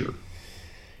nature,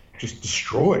 just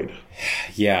destroyed.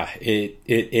 Yeah, it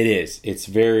is.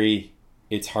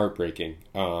 It's heartbreaking,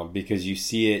 because you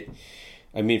see it,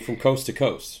 I mean, from coast to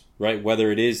coast, right?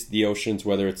 Whether it is the oceans,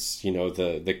 whether it's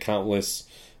the countless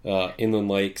inland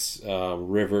lakes,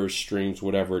 rivers, streams,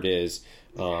 whatever it is,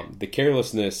 the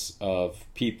carelessness of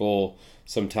people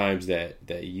sometimes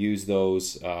that use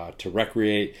those to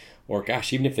recreate, or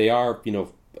gosh, even if they are,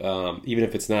 even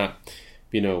if it's not,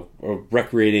 or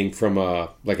recreating from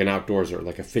like an outdoors or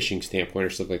like a fishing standpoint or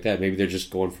something like that. Maybe they're just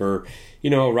going for, a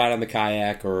ride on the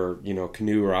kayak, or,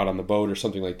 canoe, or out on the boat or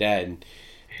something like that. And,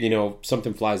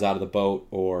 something flies out of the boat,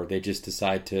 or they just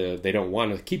decide they don't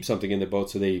want to keep something in the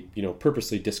boat. So they,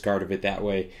 purposely discard of it that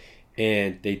way.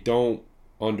 And they don't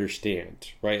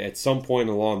understand, right? At some point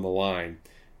along the line,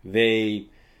 they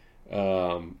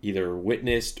either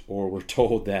witnessed or were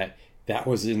told that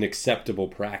was an acceptable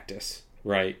practice,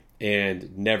 right?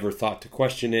 And never thought to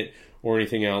question it or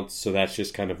anything else. So that's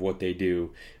just kind of what they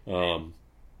do. And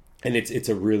it's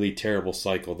a really terrible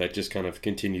cycle that just kind of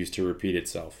continues to repeat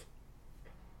itself.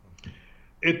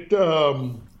 And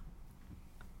so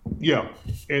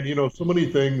many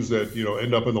things that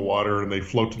end up in the water and they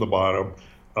float to the bottom.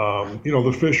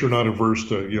 The fish are not averse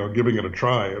to giving it a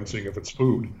try and seeing if it's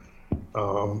food.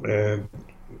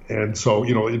 And so,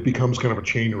 it becomes kind of a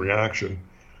chain reaction.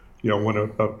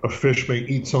 When a fish may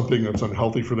eat something that's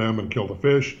unhealthy for them and kill the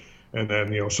fish, and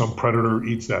then, some predator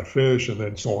eats that fish, and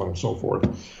then so on and so forth.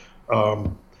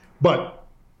 But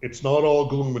it's not all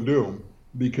gloom and doom,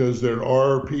 because there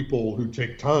are people who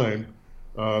take time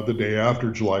the day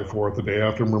after July 4th, the day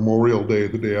after Memorial Day,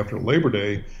 the day after Labor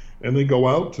Day, and they go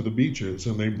out to the beaches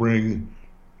and they bring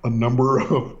a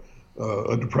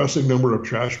depressing number of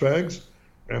trash bags,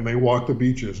 and they walk the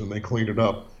beaches and they clean it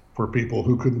up for people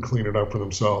who couldn't clean it up for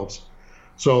themselves.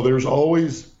 So there's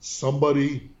always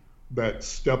somebody that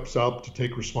steps up to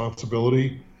take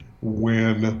responsibility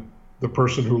when the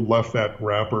person who left that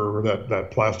wrapper or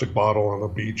that plastic bottle on the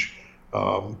beach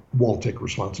won't take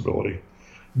responsibility.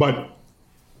 But,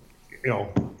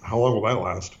 how long will that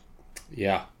last?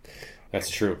 Yeah, that's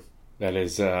true.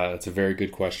 That's a very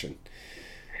good question.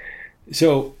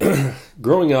 So,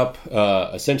 growing up,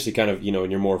 essentially, kind of,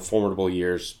 in your more formidable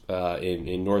years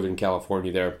in Northern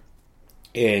California, there,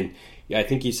 and I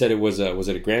think you said was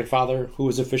it a grandfather who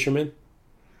was a fisherman?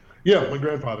 Yeah, my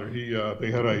grandfather.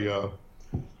 They had a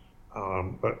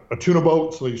tuna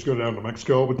boat, so they used to go down to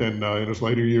Mexico. But then in his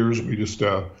later years, we just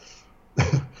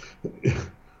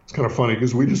it's kind of funny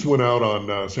because we just went out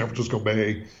on San Francisco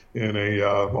Bay in a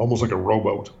almost like a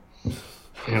rowboat.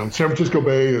 And San Francisco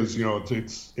Bay is,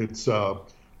 it's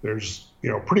there's,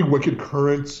 pretty wicked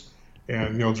currents,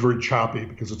 and, it's very choppy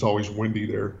because it's always windy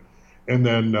there. And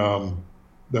then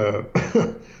the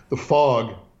the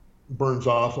fog burns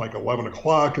off like 11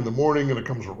 o'clock in the morning, and it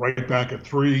comes right back at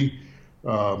 3.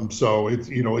 So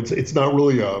it's not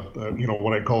really a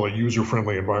what I call a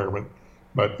user-friendly environment.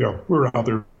 But, we were out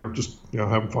there just,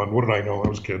 having fun. What did I know? I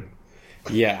was a kid.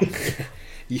 Yeah.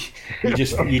 You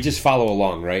just follow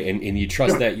along, right? And you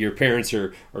trust that your parents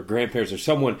or grandparents or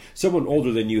someone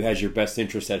older than you has your best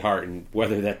interest at heart, and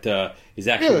whether that is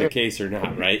actually the case or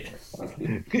not, right?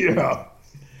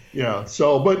 Yeah.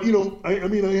 So, but I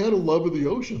had a love of the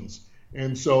oceans,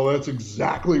 and so that's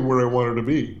exactly where I wanted to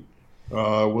be.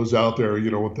 Was out there,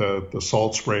 with the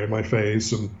salt spray in my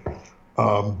face, and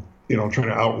trying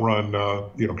to outrun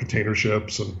container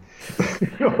ships and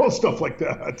stuff like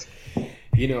that.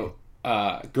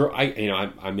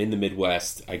 I'm in the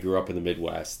Midwest. I grew up in the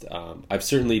Midwest. I've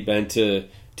certainly been to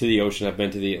the ocean. I've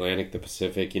been to the Atlantic, the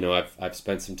Pacific. I've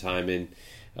spent some time in,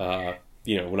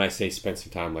 when I say spent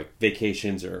some time, like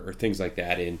vacations or things like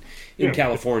that in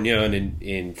California and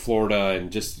in Florida,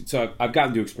 and just so I've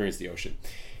gotten to experience the ocean,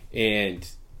 and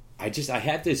I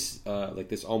had this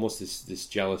this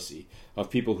jealousy of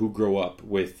people who grow up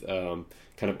with kind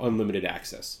of unlimited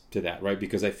access to that, right?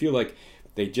 Because I feel like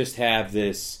they just have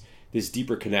this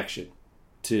deeper connection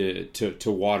to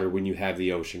water when you have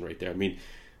the ocean right there. I mean,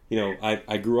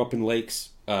 I grew up in lakes,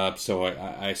 so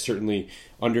I certainly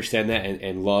understand that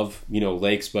and love,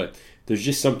 lakes, but there's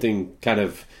just something kind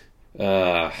of,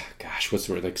 what's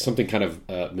the word? Like something kind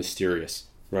of mysterious,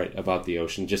 right, about the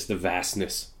ocean, just the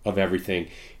vastness of everything.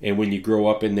 And when you grow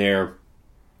up in there,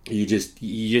 you just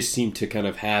seem to kind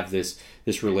of have this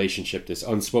relationship, this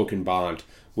unspoken bond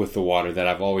with the water that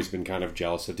I've always been kind of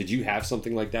jealous of. Did you have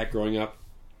something like that growing up?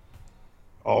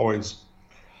 Always.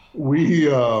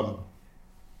 We up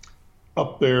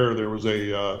there was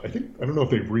a I don't know if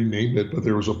they've renamed it, but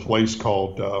there was a place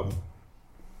called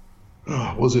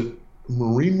was it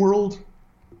Marine World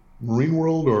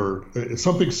or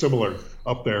something similar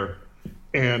up there.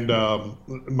 And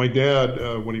my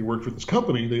dad, when he worked for this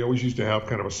company, they always used to have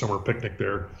kind of a summer picnic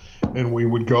there, and we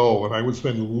would go, and I would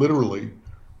spend literally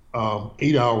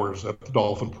 8 hours at the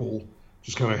dolphin pool,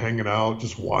 just kind of hanging out,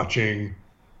 just watching,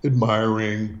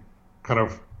 admiring, kind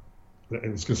of,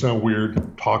 and it's going to sound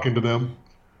weird, talking to them,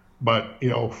 but,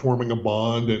 forming a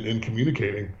bond and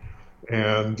communicating.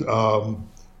 And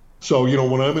so,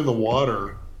 when I'm in the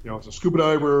water, as a scuba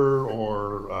diver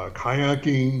or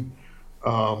kayaking,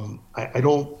 I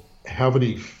don't have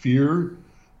any fear,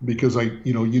 because the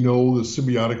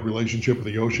symbiotic relationship of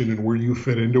the ocean and where you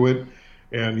fit into it.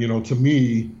 And, to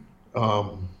me,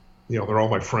 they're all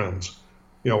my friends,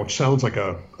 which sounds like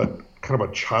a kind of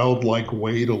a childlike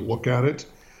way to look at it.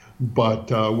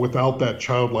 But without that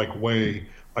childlike way,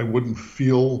 I wouldn't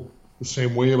feel the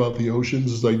same way about the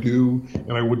oceans as I do,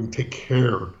 and I wouldn't take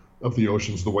care of the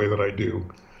oceans the way that I do.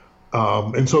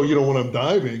 And so, when I'm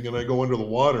diving and I go under the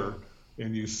water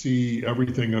and you see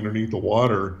everything underneath the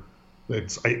water, I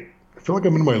feel like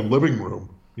I'm in my living room,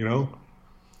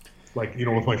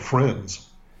 with my friends.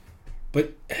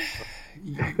 But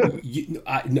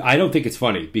I don't think it's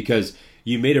funny, because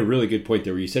you made a really good point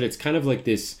there where you said it's kind of like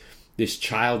this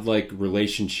childlike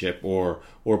relationship or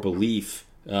belief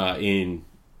in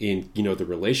the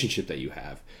relationship that you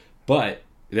have. but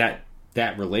that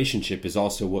relationship is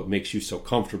also what makes you so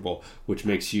comfortable, which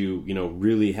makes you, you know,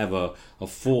 really have a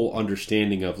full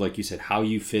understanding of, like you said, how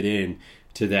you fit in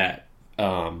to that,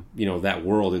 you know, that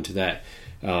world, into that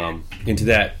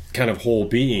kind of whole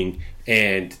being.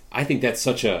 And I think that's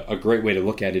such a great way to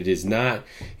look at it. Is not,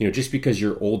 you know, just because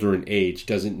you're older in age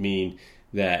doesn't mean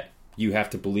that you have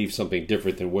to believe something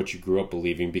different than what you grew up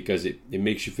believing, because it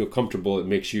makes you feel comfortable. It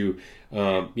makes you,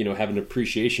 you know, have an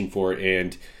appreciation for it.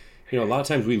 And, you know, a lot of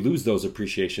times we lose those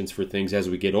appreciations for things as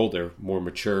we get older, more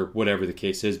mature, whatever the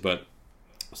case is. But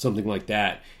something like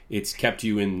that, it's kept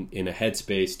you in a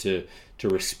headspace to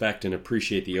respect and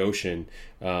appreciate the ocean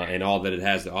and all that it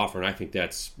has to offer. And I think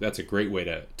that's a great way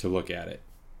to look at it.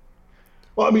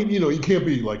 Well, I mean, you know, you can't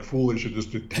be like foolish and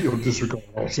just, you know, disregard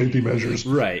all safety measures.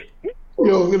 Right. You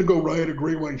know, I'm going to go ride a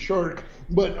great white shark,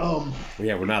 but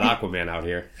yeah, we're not Aquaman out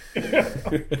here.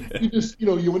 You just, you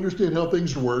know, you understand how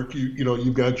things work. You know,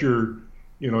 you've got your,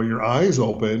 you know, your eyes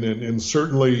open, and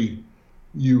certainly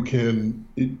you can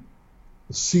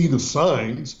see the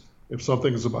signs if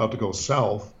something is about to go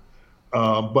south.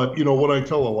 But you know, what I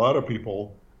tell a lot of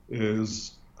people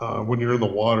is when you're in the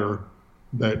water,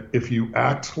 that if you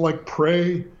act like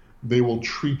prey, they will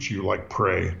treat you like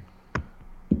prey.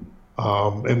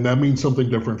 And that means something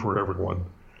different for everyone.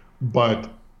 But,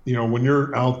 you know, when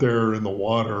you're out there in the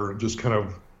water just kind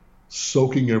of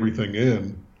soaking everything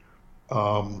in,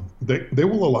 they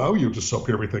will allow you to soak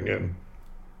everything in.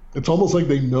 It's almost like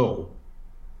they know.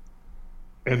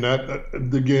 And that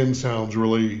again sounds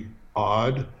really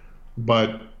odd,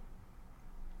 but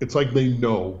it's like they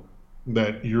know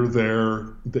that you're there,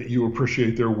 that you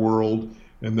appreciate their world,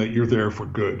 and that you're there for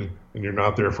good and you're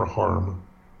not there for harm.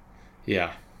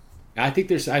 Yeah. I think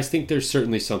there's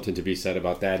certainly something to be said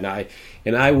about that.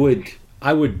 And I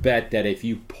would bet that if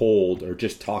you polled or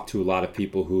just talked to a lot of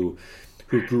people who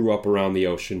grew up around the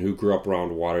ocean, who grew up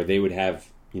around water, they would have,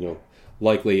 you know,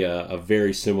 likely a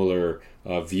very similar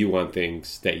view on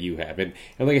things that you have. And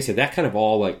like I said, that kind of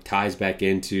all like ties back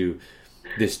into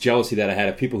this jealousy that I had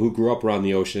of people who grew up around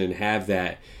the ocean and have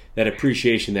that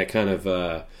appreciation, that kind of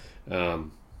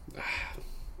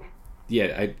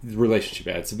relationship.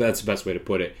 That's the best way to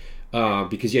put it.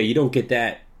 Because yeah, you don't get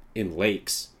that in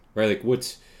lakes, right? Like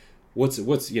what's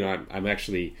you know, I'm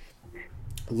actually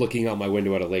looking out my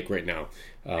window at a lake right now.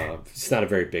 It's not a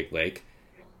very big lake,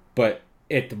 but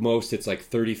at the most it's like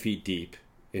 30 feet deep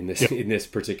in this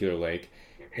particular lake,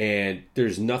 and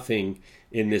there's nothing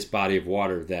in this body of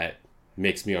water that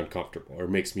makes me uncomfortable or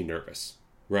makes me nervous,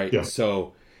 right? Yeah.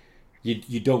 So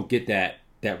you don't get that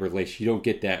relation, you don't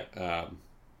get that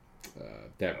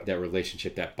that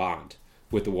relationship, that bond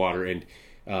with the water. And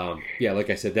yeah, like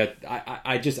I said, that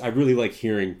I really like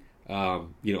hearing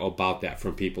you know, about that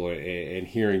from people and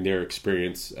hearing their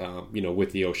experience you know,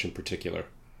 with the ocean in particular.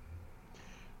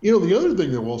 You know, the other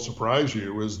thing that will surprise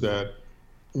you is that,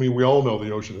 I mean, we all know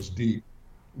the ocean is deep,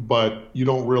 but you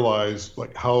don't realize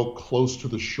like how close to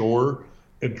the shore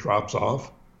it drops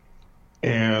off.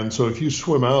 And so if you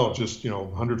swim out just, you know,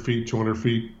 100 feet, 200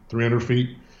 feet, 300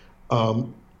 feet,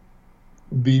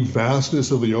 the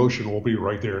vastness of the ocean will be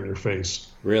right there in your face.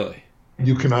 Really?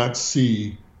 You cannot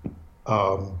see,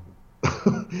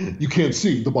 you can't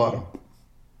see the bottom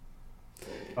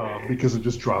because it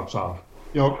just drops off.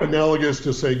 You know, analogous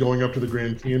to, say, going up to the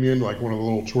Grand Canyon, like one of the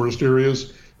little tourist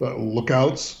areas, the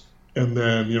lookouts, and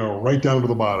then, you know, right down to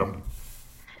the bottom.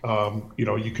 You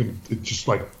know, you can, it's just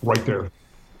like right there.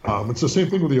 It's the same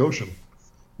thing with the ocean.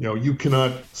 You know, you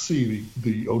cannot see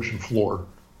the ocean floor.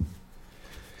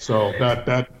 So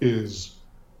that is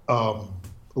a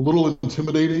little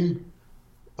intimidating,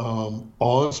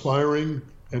 awe-inspiring,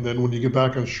 and then when you get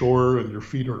back on shore and your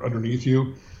feet are underneath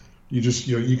you, you just,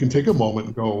 you know, you can take a moment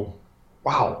and go,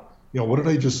 wow, you know, what did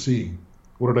I just see?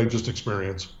 What did I just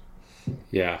experience?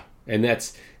 Yeah, and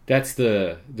that's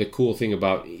the cool thing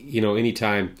about, you know,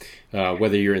 anytime,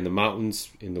 whether you're in the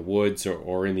mountains, in the woods,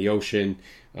 or in the ocean,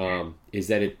 is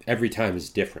that every time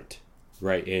is different.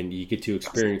 Right, and you get to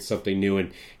experience something new,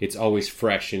 and it's always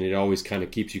fresh, and it always kind of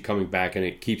keeps you coming back, and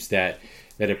it keeps that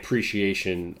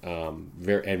appreciation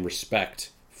and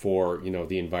respect for, you know,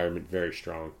 the environment very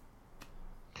strong.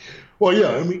 Well, yeah,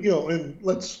 I mean, you know, and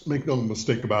let's make no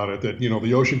mistake about it that, you know,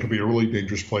 the ocean can be a really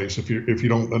dangerous place if you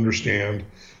don't understand,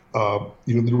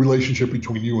 you know, the relationship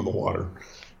between you and the water.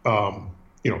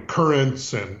 You know,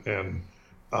 currents and you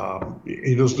know,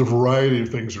 there's a variety of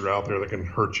things that are out there that can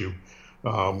hurt you.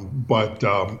 But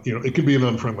you know, it can be an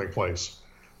unfriendly place.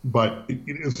 But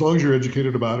as long as you're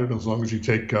educated about it, as long as you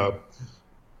take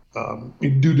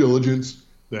due diligence,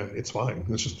 then it's fine.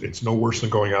 It's no worse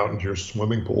than going out into your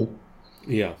swimming pool.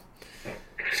 Yeah.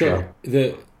 So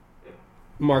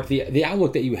Mark, the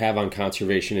outlook that you have on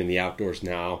conservation in the outdoors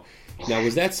now,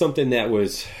 was that something that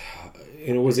was,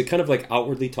 was it kind of like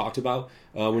outwardly talked about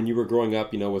when you were growing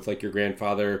up, with like your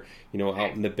grandfather,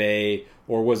 out in the Bay,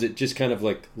 or was it just kind of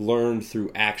like learned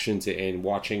through actions and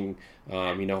watching,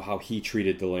 how he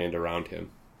treated the land around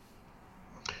him?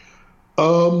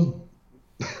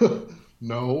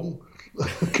 No.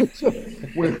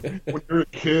 when you're a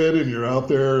kid and you're out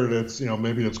there and it's,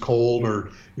 maybe it's cold or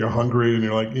you're hungry and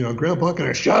you're like, Grandpa, can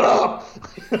I shut up?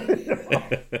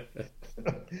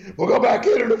 We'll go back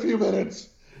in a few minutes.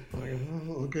 I'm like,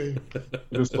 oh, okay.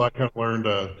 Just like I learned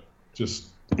to just,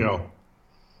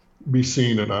 be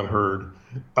seen and not heard.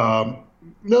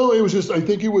 No, it was just, I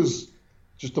think it was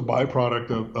just a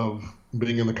byproduct of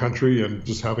being in the country and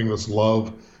just having this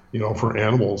love, for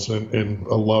animals and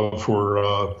a love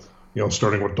for,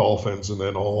 starting with dolphins and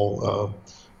then all,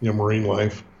 marine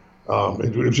life.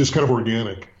 It was just kind of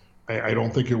organic. I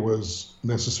don't think it was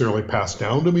necessarily passed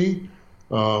down to me,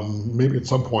 maybe at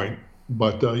some point.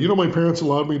 But, my parents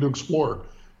allowed me to explore.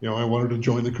 I wanted to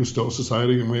join the Cousteau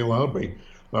Society, and they allowed me.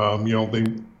 They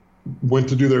went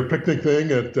to do their picnic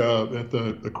thing at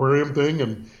the aquarium thing,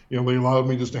 and, they allowed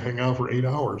me just to hang out for 8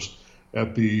 hours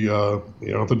at the,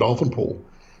 at the dolphin pool.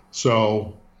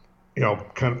 So,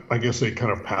 I guess they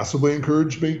kind of passively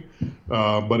encouraged me,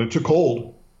 but it took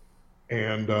hold.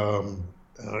 And,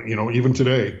 even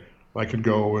today, I could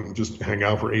go and just hang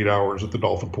out for 8 hours at the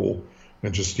dolphin pool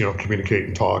and just, communicate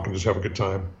and talk and just have a good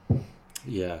time.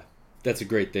 Yeah, that's a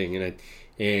great thing.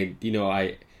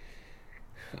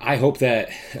 I hope that,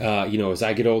 as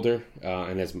I get older,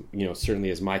 and as, certainly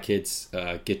as my kids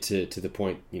get to the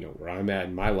point, where I'm at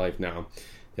in my life now,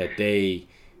 that they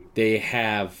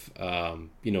have,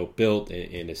 built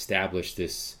and established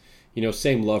this,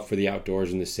 same love for the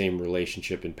outdoors and the same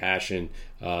relationship and passion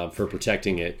for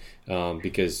protecting it,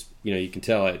 because, you can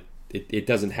tell it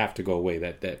doesn't have to go away.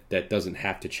 That doesn't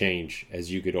have to change as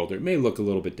you get older. It may look a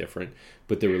little bit different,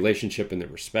 but the relationship and the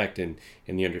respect and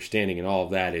the understanding and all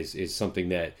of that is something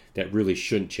that really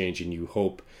shouldn't change, and you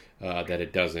hope that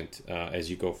it doesn't as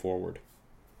you go forward.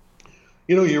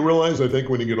 You realize, I think,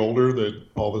 when you get older that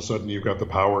all of a sudden you've got the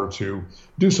power to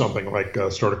do something like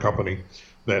start a company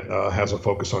that has a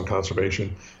focus on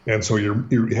conservation. And so you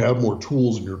have more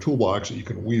tools in your toolbox that you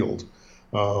can wield.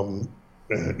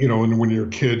 And when you're a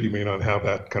kid, you may not have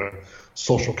that kind of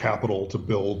social capital to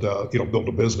build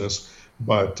a business,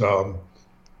 but,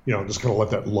 just kind of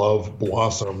let that love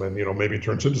blossom and, maybe it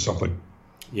turns into something.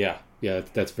 Yeah,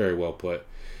 that's very well put.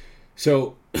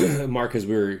 So, Mark, as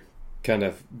we're kind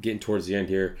of getting towards the end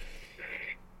here,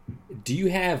 do you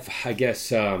have, I guess,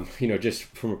 just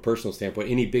from a personal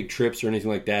standpoint, any big trips or anything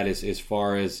like that as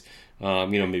far as,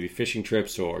 maybe fishing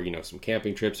trips or, some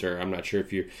camping trips, or I'm not sure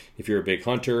if you're a big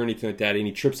hunter or anything like that,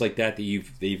 any trips like that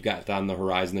you've got on the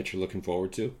horizon that you're looking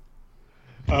forward to?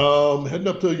 Heading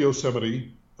up to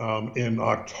Yosemite in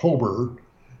October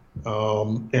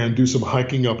and do some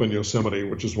hiking up in Yosemite,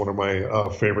 which is one of my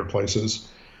favorite places.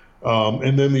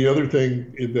 And then the other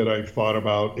thing that I've thought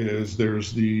about is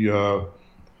there's the,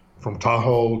 from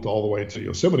Tahoe all the way to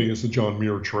Yosemite is the John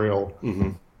Muir Trail.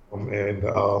 Mm-hmm. And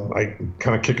I'm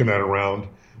kind of kicking that around,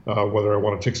 whether I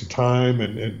want to take some time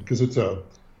and because it's a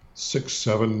 6,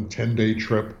 7, 10-day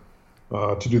trip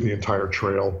to do the entire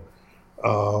trail.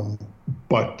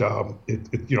 But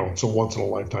it's a once in a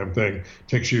lifetime thing. It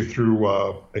takes you through,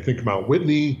 I think, Mount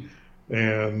Whitney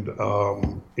and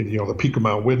the peak of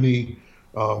Mount Whitney.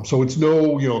 So it's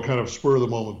no, kind of spur of the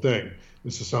moment thing.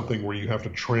 This is something where you have to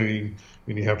train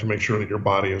and you have to make sure that your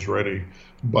body is ready.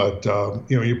 But,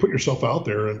 you put yourself out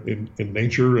there in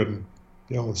nature and,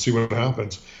 let's see what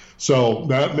happens. So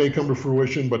that may come to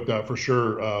fruition, but for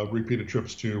sure, repeated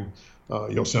trips to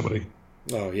Yosemite.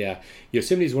 Oh, yeah.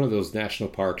 Yosemite is one of those national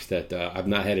parks that I've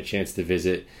not had a chance to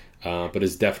visit, but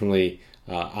is definitely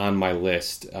on my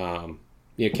list.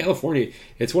 California,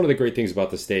 it's one of the great things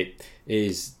about the state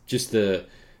is just the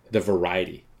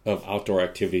variety of outdoor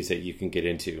activities that you can get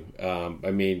into.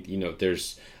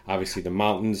 There's obviously the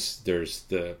mountains, there's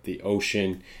the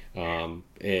ocean.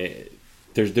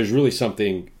 There's really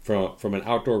something from an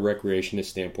outdoor recreationist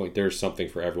standpoint. There's something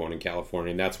for everyone in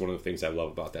California, and that's one of the things I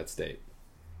love about that state.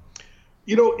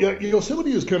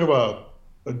 Yosemite is kind of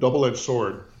a double-edged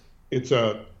sword. It's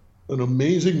an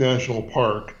amazing national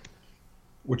park,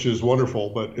 which is wonderful,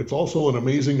 but it's also an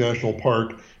amazing national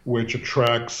park which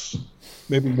attracts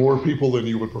maybe more people than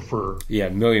you would prefer. Yeah,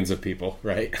 millions of people,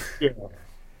 right? Yeah.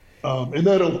 And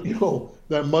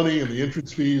that money and the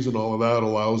entrance fees and all of that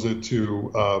allows it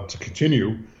to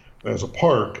continue as a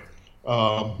park.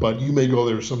 But you may go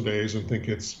there some days and think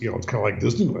it's kind of like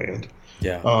Disneyland.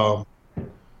 Yeah.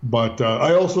 But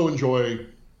I also enjoy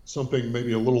something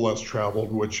maybe a little less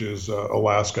traveled, which is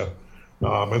Alaska.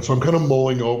 And so I'm kind of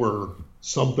mulling over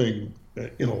something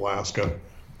in Alaska.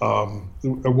 I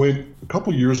went a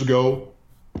couple years ago,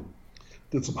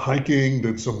 did some hiking,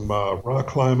 did some rock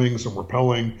climbing, some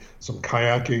rappelling, some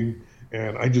kayaking,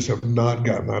 and I just have not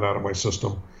gotten that out of my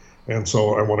system. And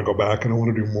so I want to go back and I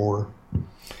want to do more.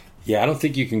 Yeah, I don't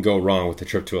think you can go wrong with the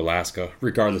trip to Alaska,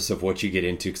 regardless of what you get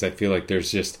into, because I feel like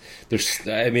there's just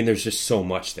so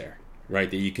much there,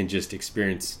 right? That you can just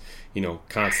experience, you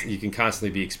can constantly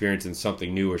be experiencing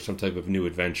something new or some type of new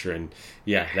adventure, and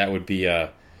yeah, that'd be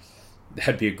a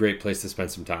great place to spend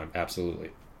some time.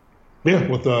 Absolutely. Yeah,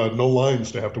 with no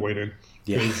lines to have to wait in.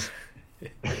 Yeah.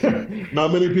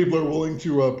 Not many people are willing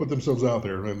to put themselves out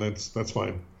there, and that's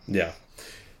fine. Yeah.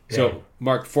 So,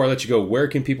 Mark, before I let you go, where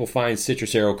can people find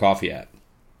Citrus Arrow Coffee at?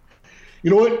 You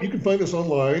know what? You can find us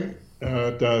online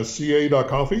at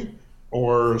ca.coffee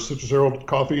or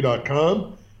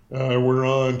citrusarrowcoffee.com. We're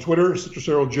on Twitter, Citrus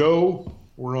Arrow Joe.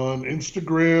 We're on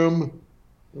Instagram.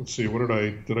 Let's see, what did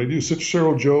I do? Citrus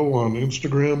Arrow Joe on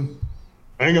Instagram.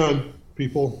 Hang on,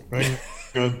 people. Hang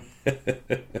on.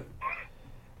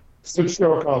 Citrus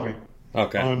Arrow Coffee.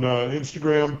 Okay. On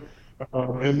Instagram.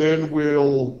 And then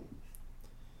we'll...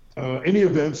 any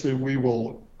events that we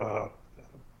will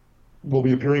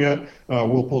be appearing at,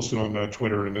 we'll post it on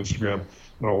Twitter and Instagram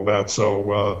and all that.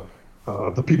 So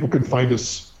the people can find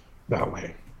us that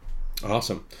way.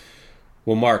 Awesome.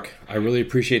 Well, Mark, I really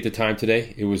appreciate the time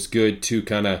today. It was good to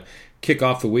kind of kick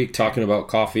off the week talking about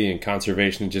coffee and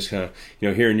conservation and just kind of,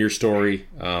 hearing your story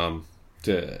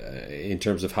in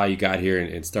terms of how you got here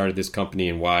and started this company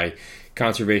and why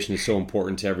conservation is so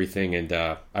important to everything. And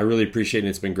I really appreciate it.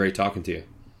 It's been great talking to you.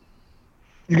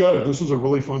 You got it. This was a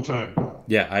really fun time.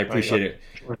 Yeah, I appreciate it.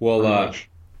 Well,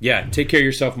 take care of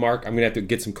yourself, Mark. I'm going to have to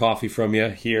get some coffee from you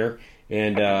here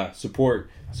and support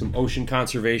some ocean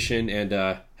conservation and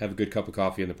have a good cup of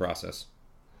coffee in the process.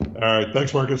 All right.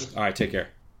 Thanks, Marcus. All right. Take care.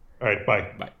 All right.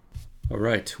 Bye. Bye. All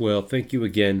right. Well, thank you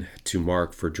again to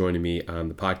Mark for joining me on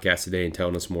the podcast today and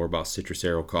telling us more about Citrus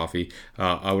Arrow Coffee.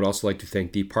 I would also like to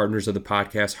thank the partners of the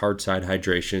podcast, Hardside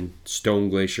Hydration, Stone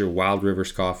Glacier, Wild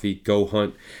Rivers Coffee, Go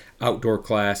Hunt, Outdoor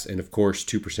Class, and of course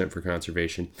 2% for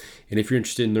Conservation. And if you're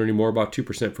interested in learning more about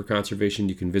 2% for Conservation,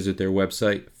 you can visit their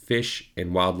website,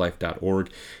 fishandwildlife.org.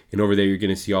 And over there, you're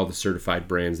going to see all the certified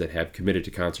brands that have committed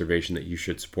to conservation that you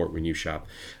should support when you shop.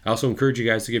 I also encourage you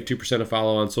guys to give 2% a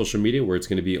follow on social media, where it's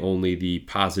going to be only the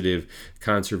positive,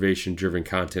 conservation-driven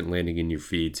content landing in your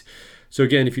feeds. So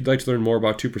again, if you'd like to learn more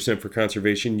about 2% for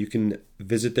Conservation, you can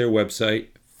visit their website,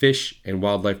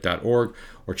 fishandwildlife.org,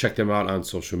 or check them out on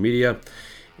social media.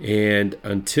 And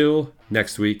until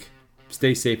next week,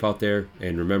 stay safe out there,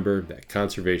 and remember that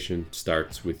conservation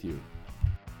starts with you.